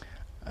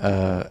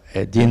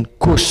един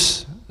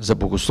курс за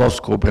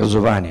богословско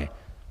образование.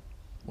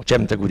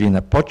 Учебната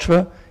година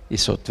почва и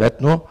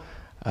съответно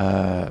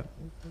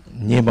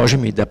ние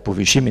можем и да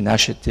повишим и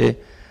нашите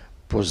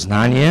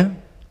познания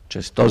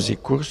чрез този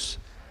курс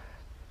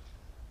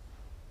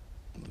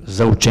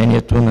за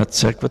учението на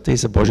църквата и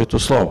за Божието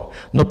Слово.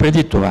 Но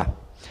преди това,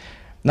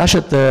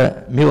 нашата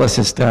мила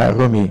сестра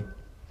Руми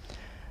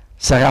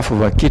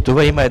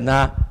Сарафова-Китова има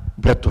една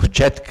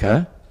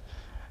братовчетка,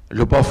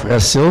 Любов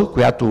Ръсъл,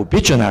 която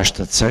обича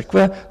нашата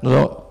църква,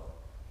 но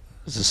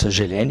за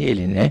съжаление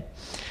или не,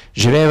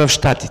 живее в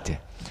Щатите.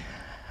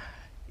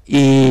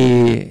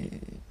 И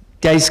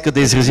тя иска да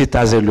изрази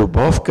тази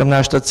любов към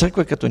нашата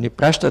църква, като ни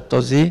праща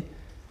този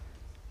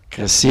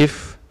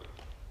красив,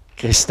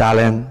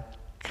 кристален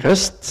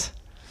кръст.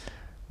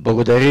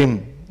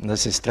 Благодарим на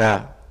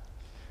сестра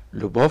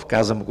Любов,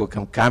 казвам го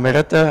към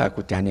камерата,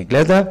 ако тя ни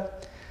гледа.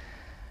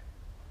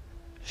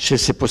 Ще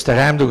се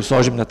постараем да го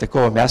сложим на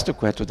такова място,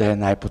 което да е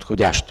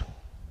най-подходящо.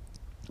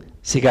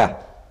 Сега,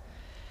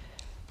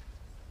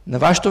 на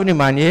вашето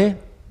внимание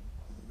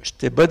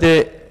ще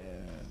бъде,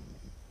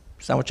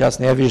 само че аз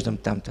не я виждам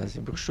там тази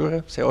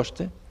брошура, все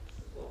още,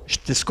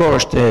 скоро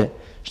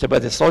ще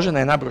бъде сложена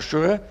една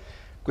брошура,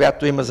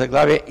 която има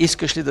заглавие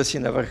 "Искаш ли да си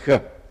на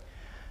върха?"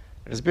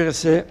 Разбира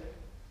се,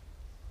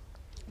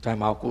 това е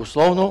малко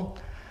условно,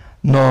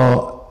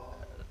 но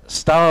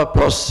става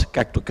въпрос,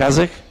 както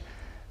казах,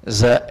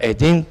 за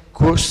един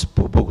курс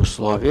по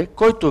богословие,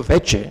 който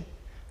вече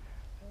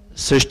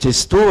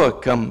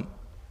съществува към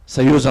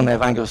Съюза на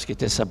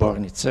евангелските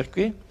съборни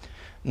църкви,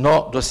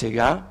 но до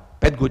сега,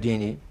 5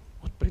 години,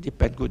 отпреди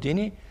 5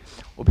 години,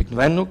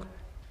 обикновено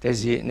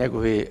тези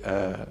негови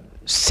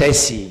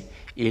сесии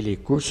или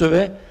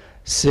курсове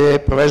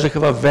се провеждаха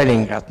в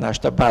Велинград,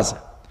 нашата база.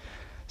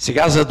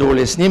 Сега, за да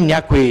улесним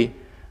някои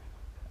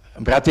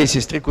братя и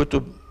сестри,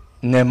 които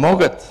не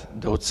могат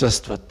да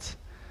отсъстват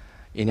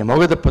и не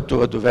могат да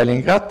пътуват до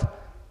Велинград,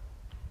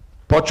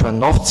 почва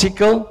нов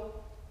цикъл,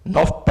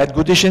 нов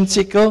 5-годишен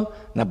цикъл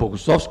на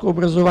богословско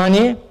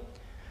образование,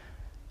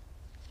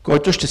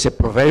 който ще се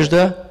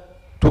провежда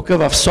тук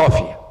в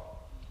София.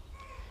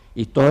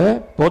 И той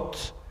е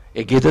под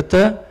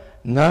егидата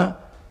на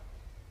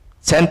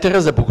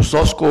Центъра за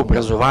богословско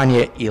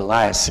образование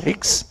Илайас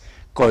Рикс,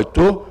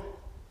 който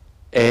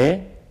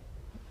е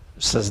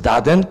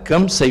създаден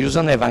към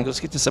Съюза на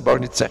евангелските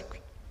съборни църкви.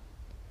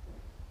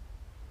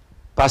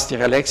 Пастир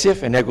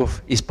Алексиев е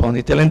негов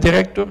изпълнителен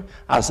директор,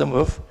 аз съм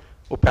в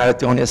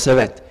управителния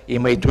съвет.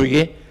 Има и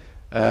други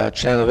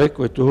членове,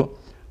 които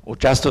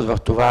участват в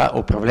това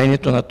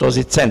управлението на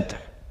този център.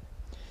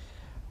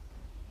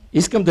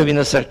 Искам да ви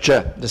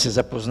насърча да се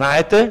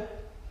запознаете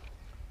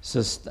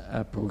с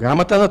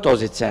програмата на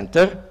този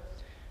център.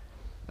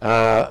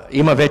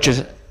 Има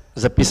вече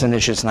записани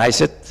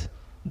 16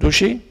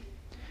 души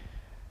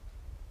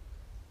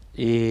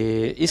и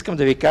искам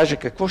да ви кажа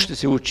какво ще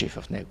се учи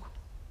в него.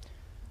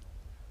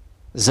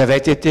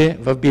 Заветите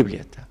в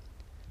Библията,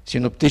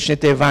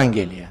 синоптичните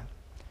евангелия,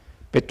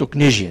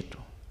 петокнижието,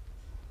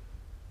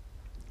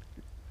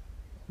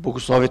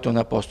 богословието на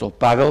апостол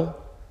Павел,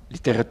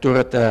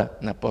 литературата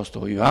на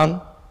апостол Йоан,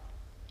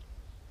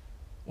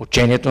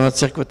 учението на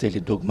църквата или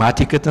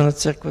догматиката на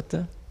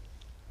църквата,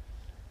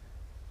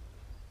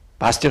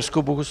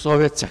 пастирско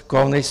богословие,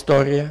 църковна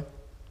история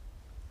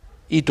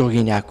и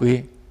други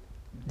някои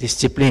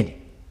дисциплини.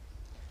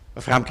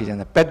 В рамките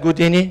на 5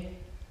 години,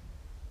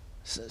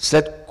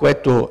 след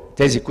което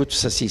тези, които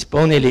са си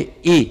изпълнили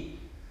и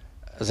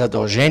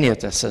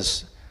задълженията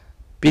с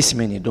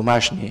писмени,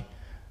 домашни,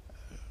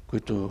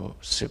 които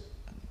се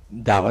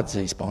дават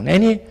за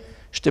изпълнение,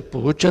 ще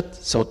получат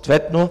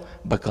съответно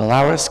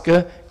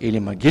бакалавърска или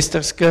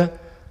магистърска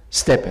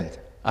степен.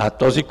 А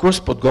този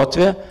курс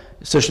подготвя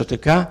също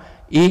така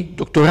и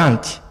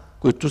докторанти,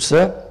 които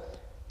са,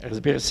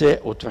 разбира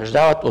се,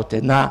 утвърждават от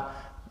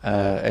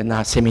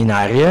една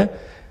семинария,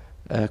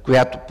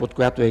 под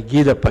която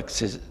егида пък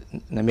се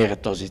намира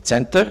този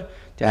център.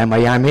 Тя е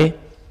Miami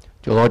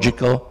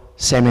Theological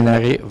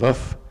Seminary в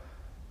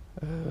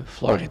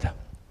Флорида.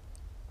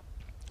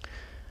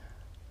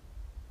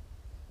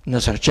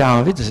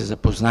 Насърчавам ви да се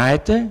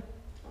запознаете,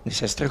 не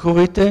се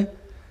страхувайте,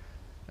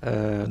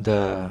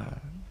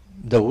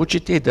 да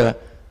учите и да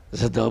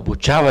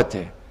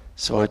задълбочавате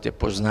своите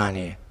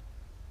познания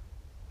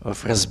в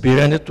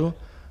разбирането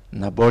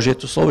на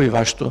Божието Слово и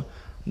вашето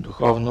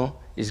духовно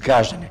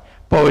изграждане.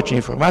 Повече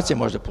информация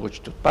може да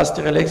получите от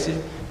пастир Алексиев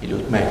или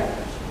от мен.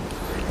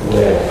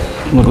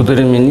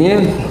 Благодарим и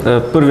ние.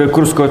 Първият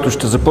курс, който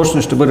ще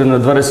започне, ще бъде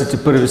на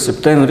 21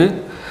 септември.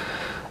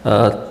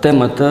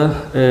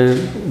 Темата е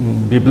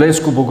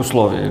библейско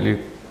богословие.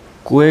 Или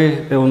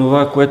кое е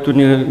онова, което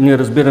ние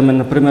разбираме,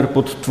 например,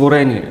 под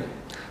творение,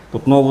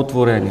 под ново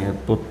творение,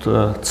 под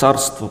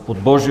царство, под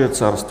Божие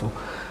царство.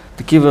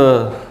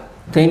 Такива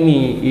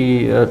теми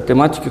и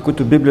тематики,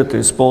 които Библията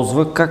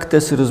използва, как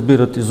те се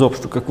разбират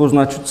изобщо, какво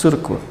значи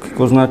църква,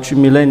 какво значи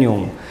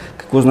милениум,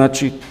 какво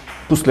значи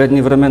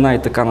последни времена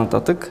и така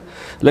нататък.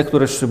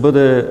 Лекторът ще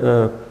бъде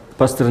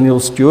пастор Нил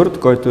Стюарт,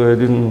 който е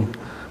един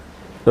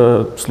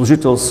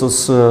служител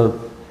с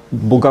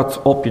богат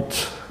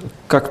опит,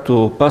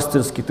 както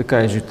пастирски,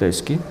 така и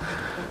житейски.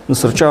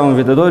 Насърчавам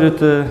ви да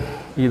дойдете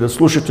и да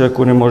слушате,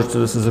 ако не можете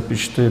да се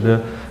запишете и да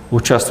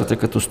участвате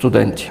като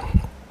студенти.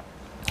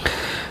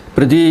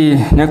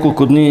 Преди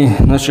няколко дни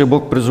нашия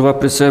Бог призова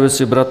при себе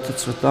си брат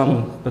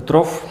Цветан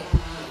Петров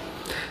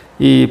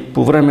и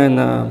по време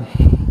на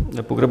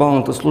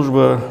погребалната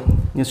служба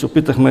ние се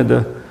опитахме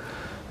да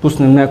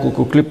пуснем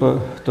няколко клипа,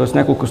 т.е.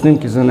 няколко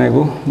снимки за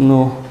него,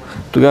 но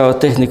тогава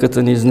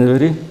техниката ни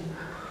изневери.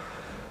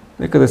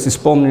 Нека да си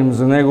спомним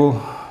за него.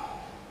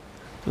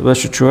 Той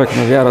беше човек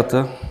на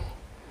вярата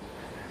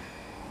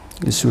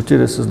и си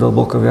отиде с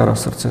дълбока вяра в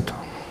сърцето.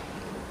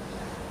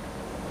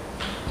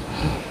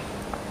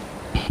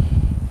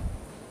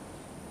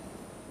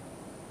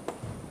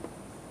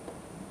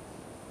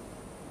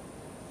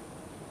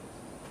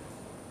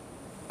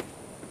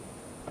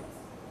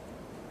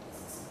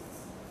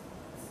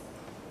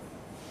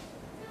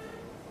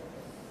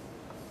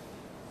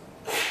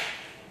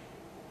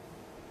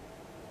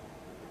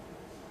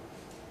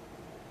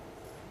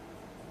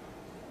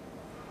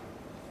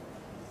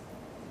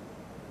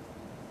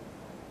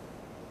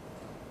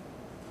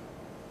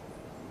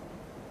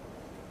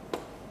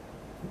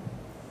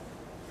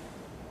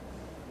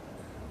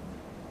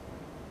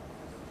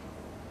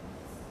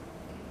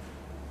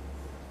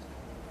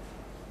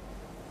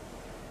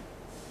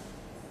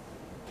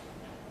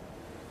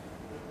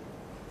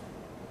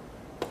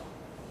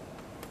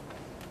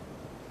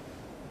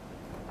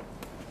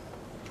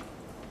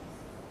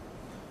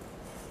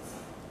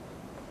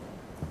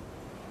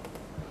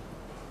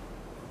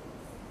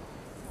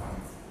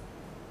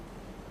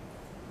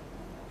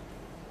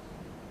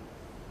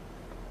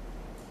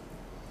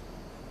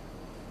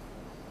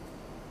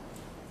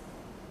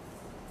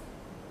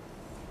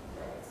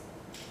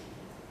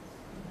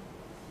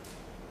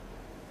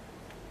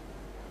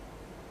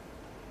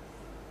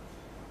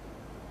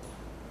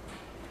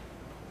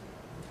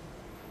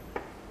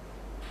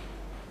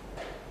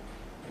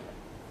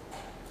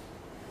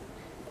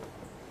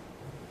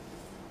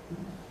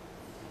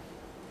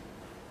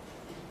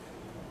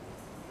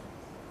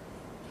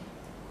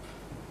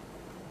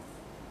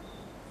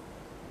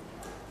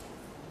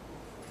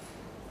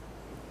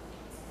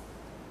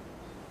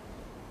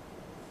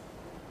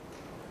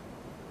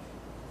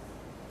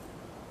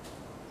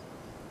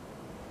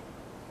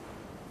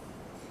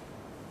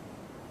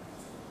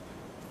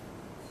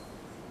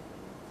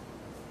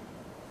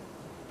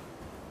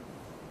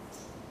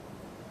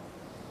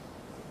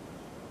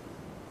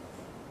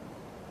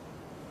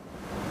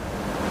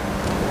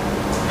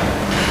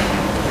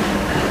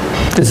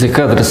 Тези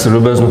кадри са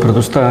любезно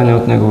предоставени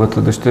от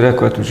неговата дъщеря,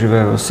 която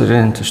живее в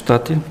Съединените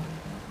щати.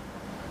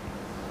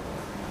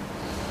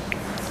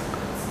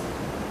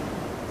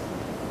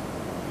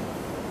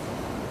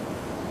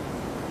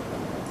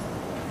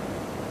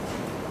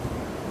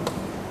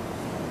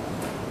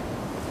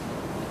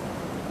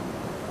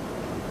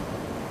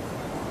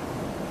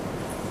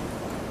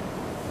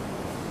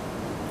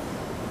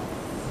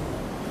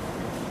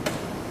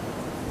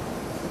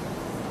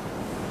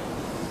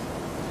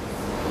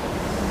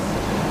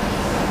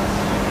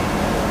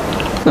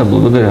 Да,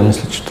 благодаря.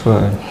 Мисля, че това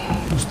е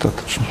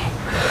достатъчно.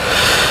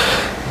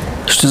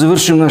 Ще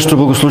завършим нашето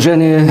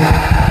богослужение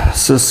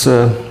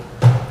с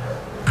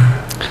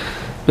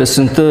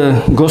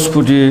песента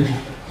 "Господи,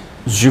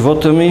 с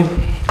живота ми,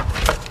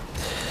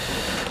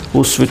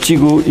 освети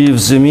го и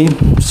вземи,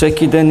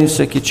 всеки ден и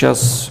всеки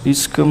час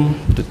искам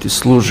да ти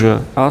служа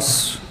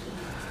аз".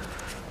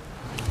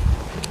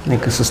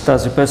 Нека с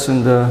тази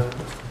песен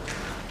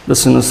да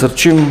се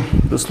насърчим,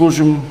 да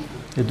служим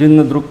един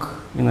на друг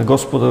и на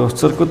Господа в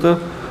църквата.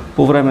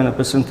 По време на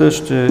песента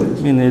ще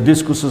мине и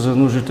дискуса за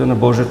нуждите на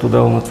Божието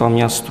дело на това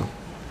място.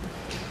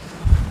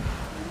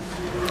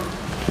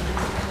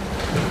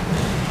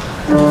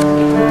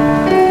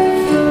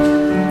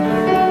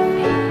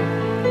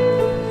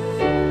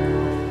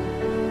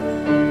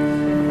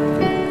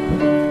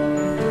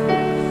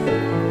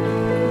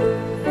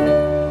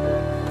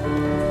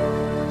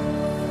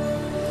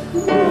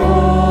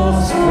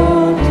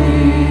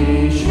 Osвети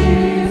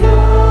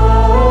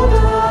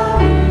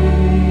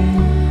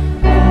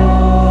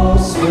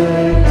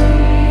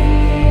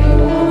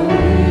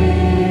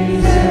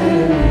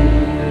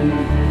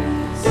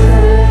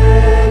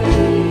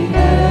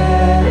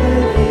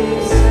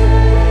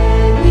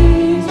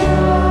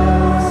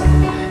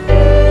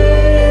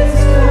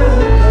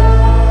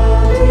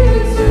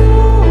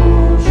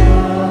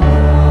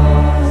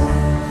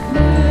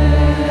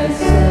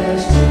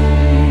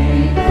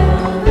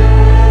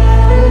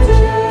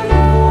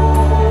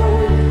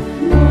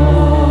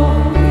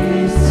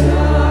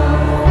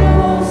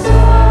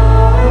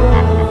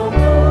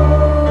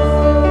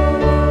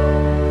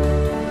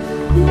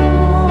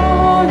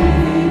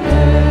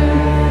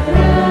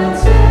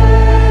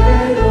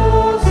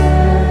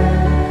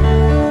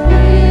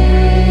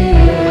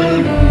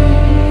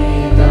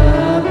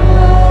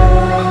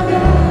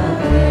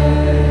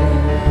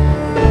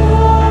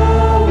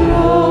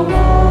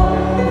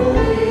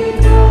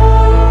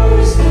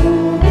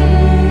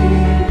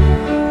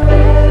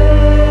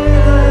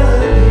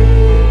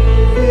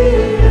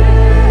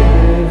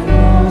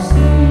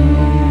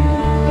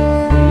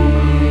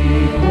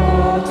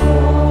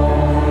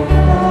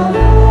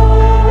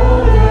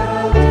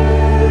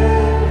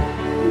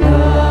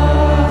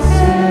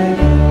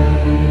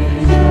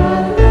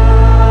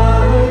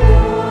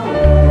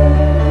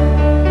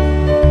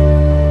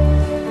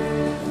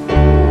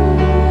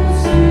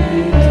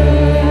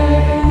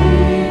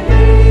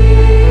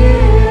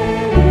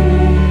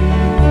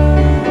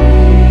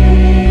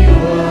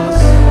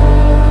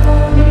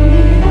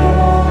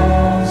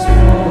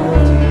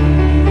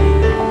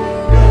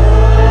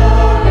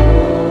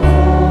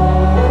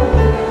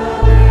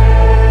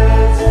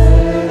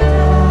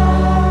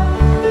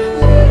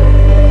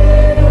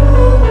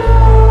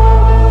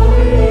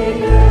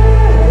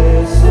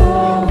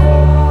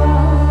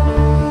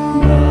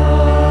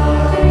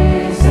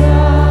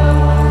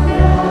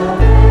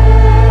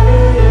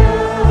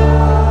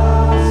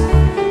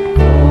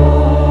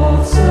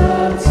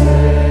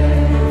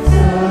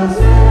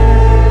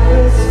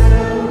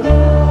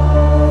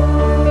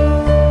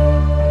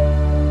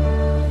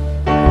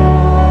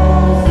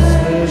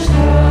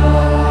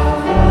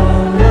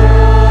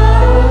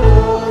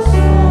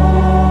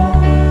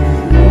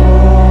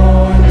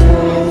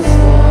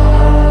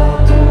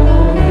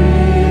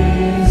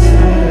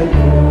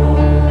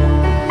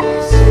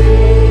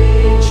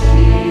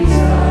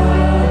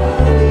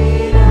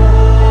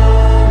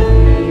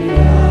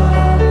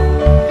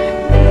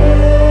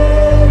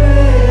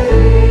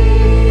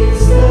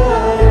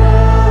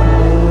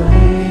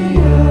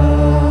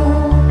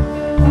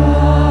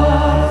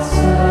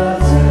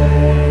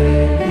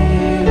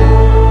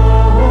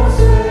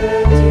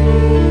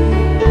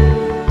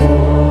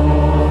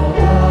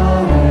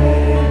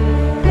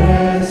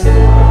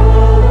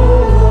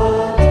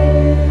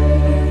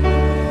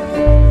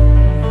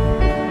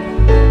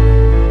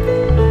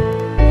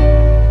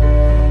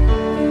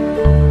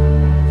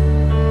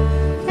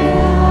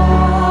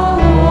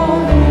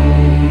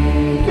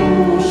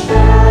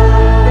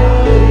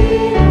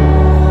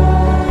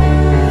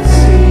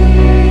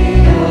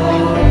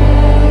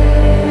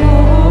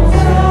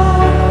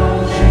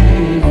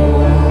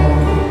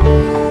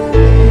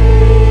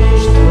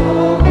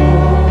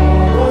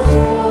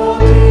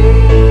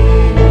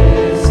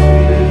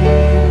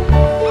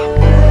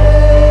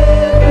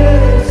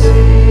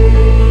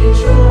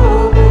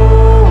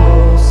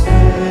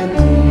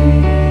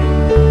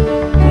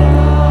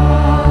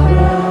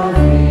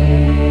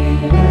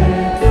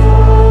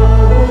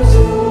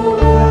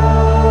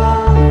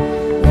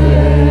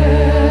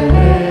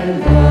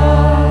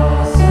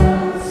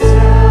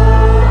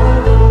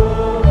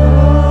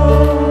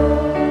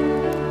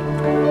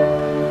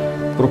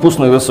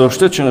пропуснах да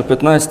съобщя, че на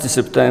 15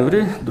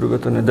 септември,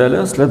 другата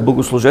неделя, след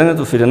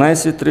богослужението в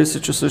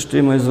 11:30 часа ще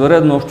има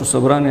извънредно общо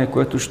събрание,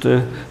 което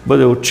ще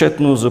бъде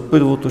отчетно за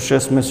първото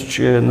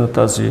 6-месечие на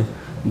тази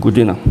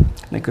година.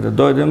 Нека да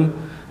дойдем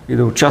и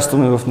да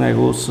участваме в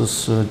него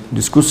с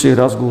дискусии,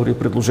 разговори и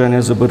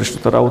предложения за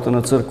бъдещата работа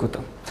на църквата.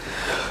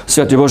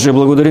 Святи Боже,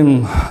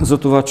 благодарим за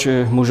това,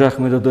 че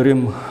можахме да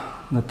дарим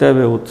на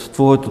Тебе от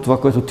Твоето, това,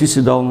 което Ти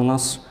си дал на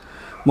нас.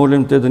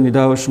 Молим Те да ни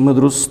даваш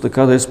мъдрост,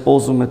 така да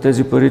използваме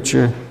тези пари,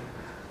 че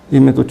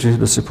името Ти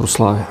да се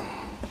прославя.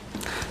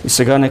 И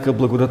сега нека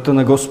благодата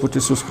на Господ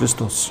Исус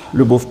Христос,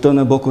 любовта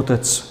на Бог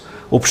Отец,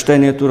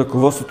 общението,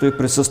 ръководството и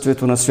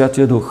присъствието на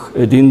Святия Дух,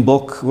 един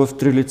Бог в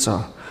три лица,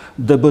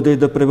 да бъде и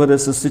да пребъде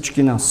с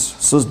всички нас,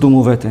 с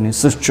домовете ни,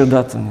 с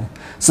чадата ни,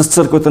 с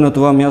църквата на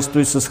това място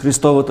и с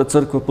Христовата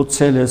църква по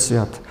целия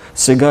свят,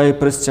 сега и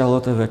през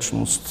цялата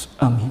вечност.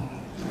 Амин.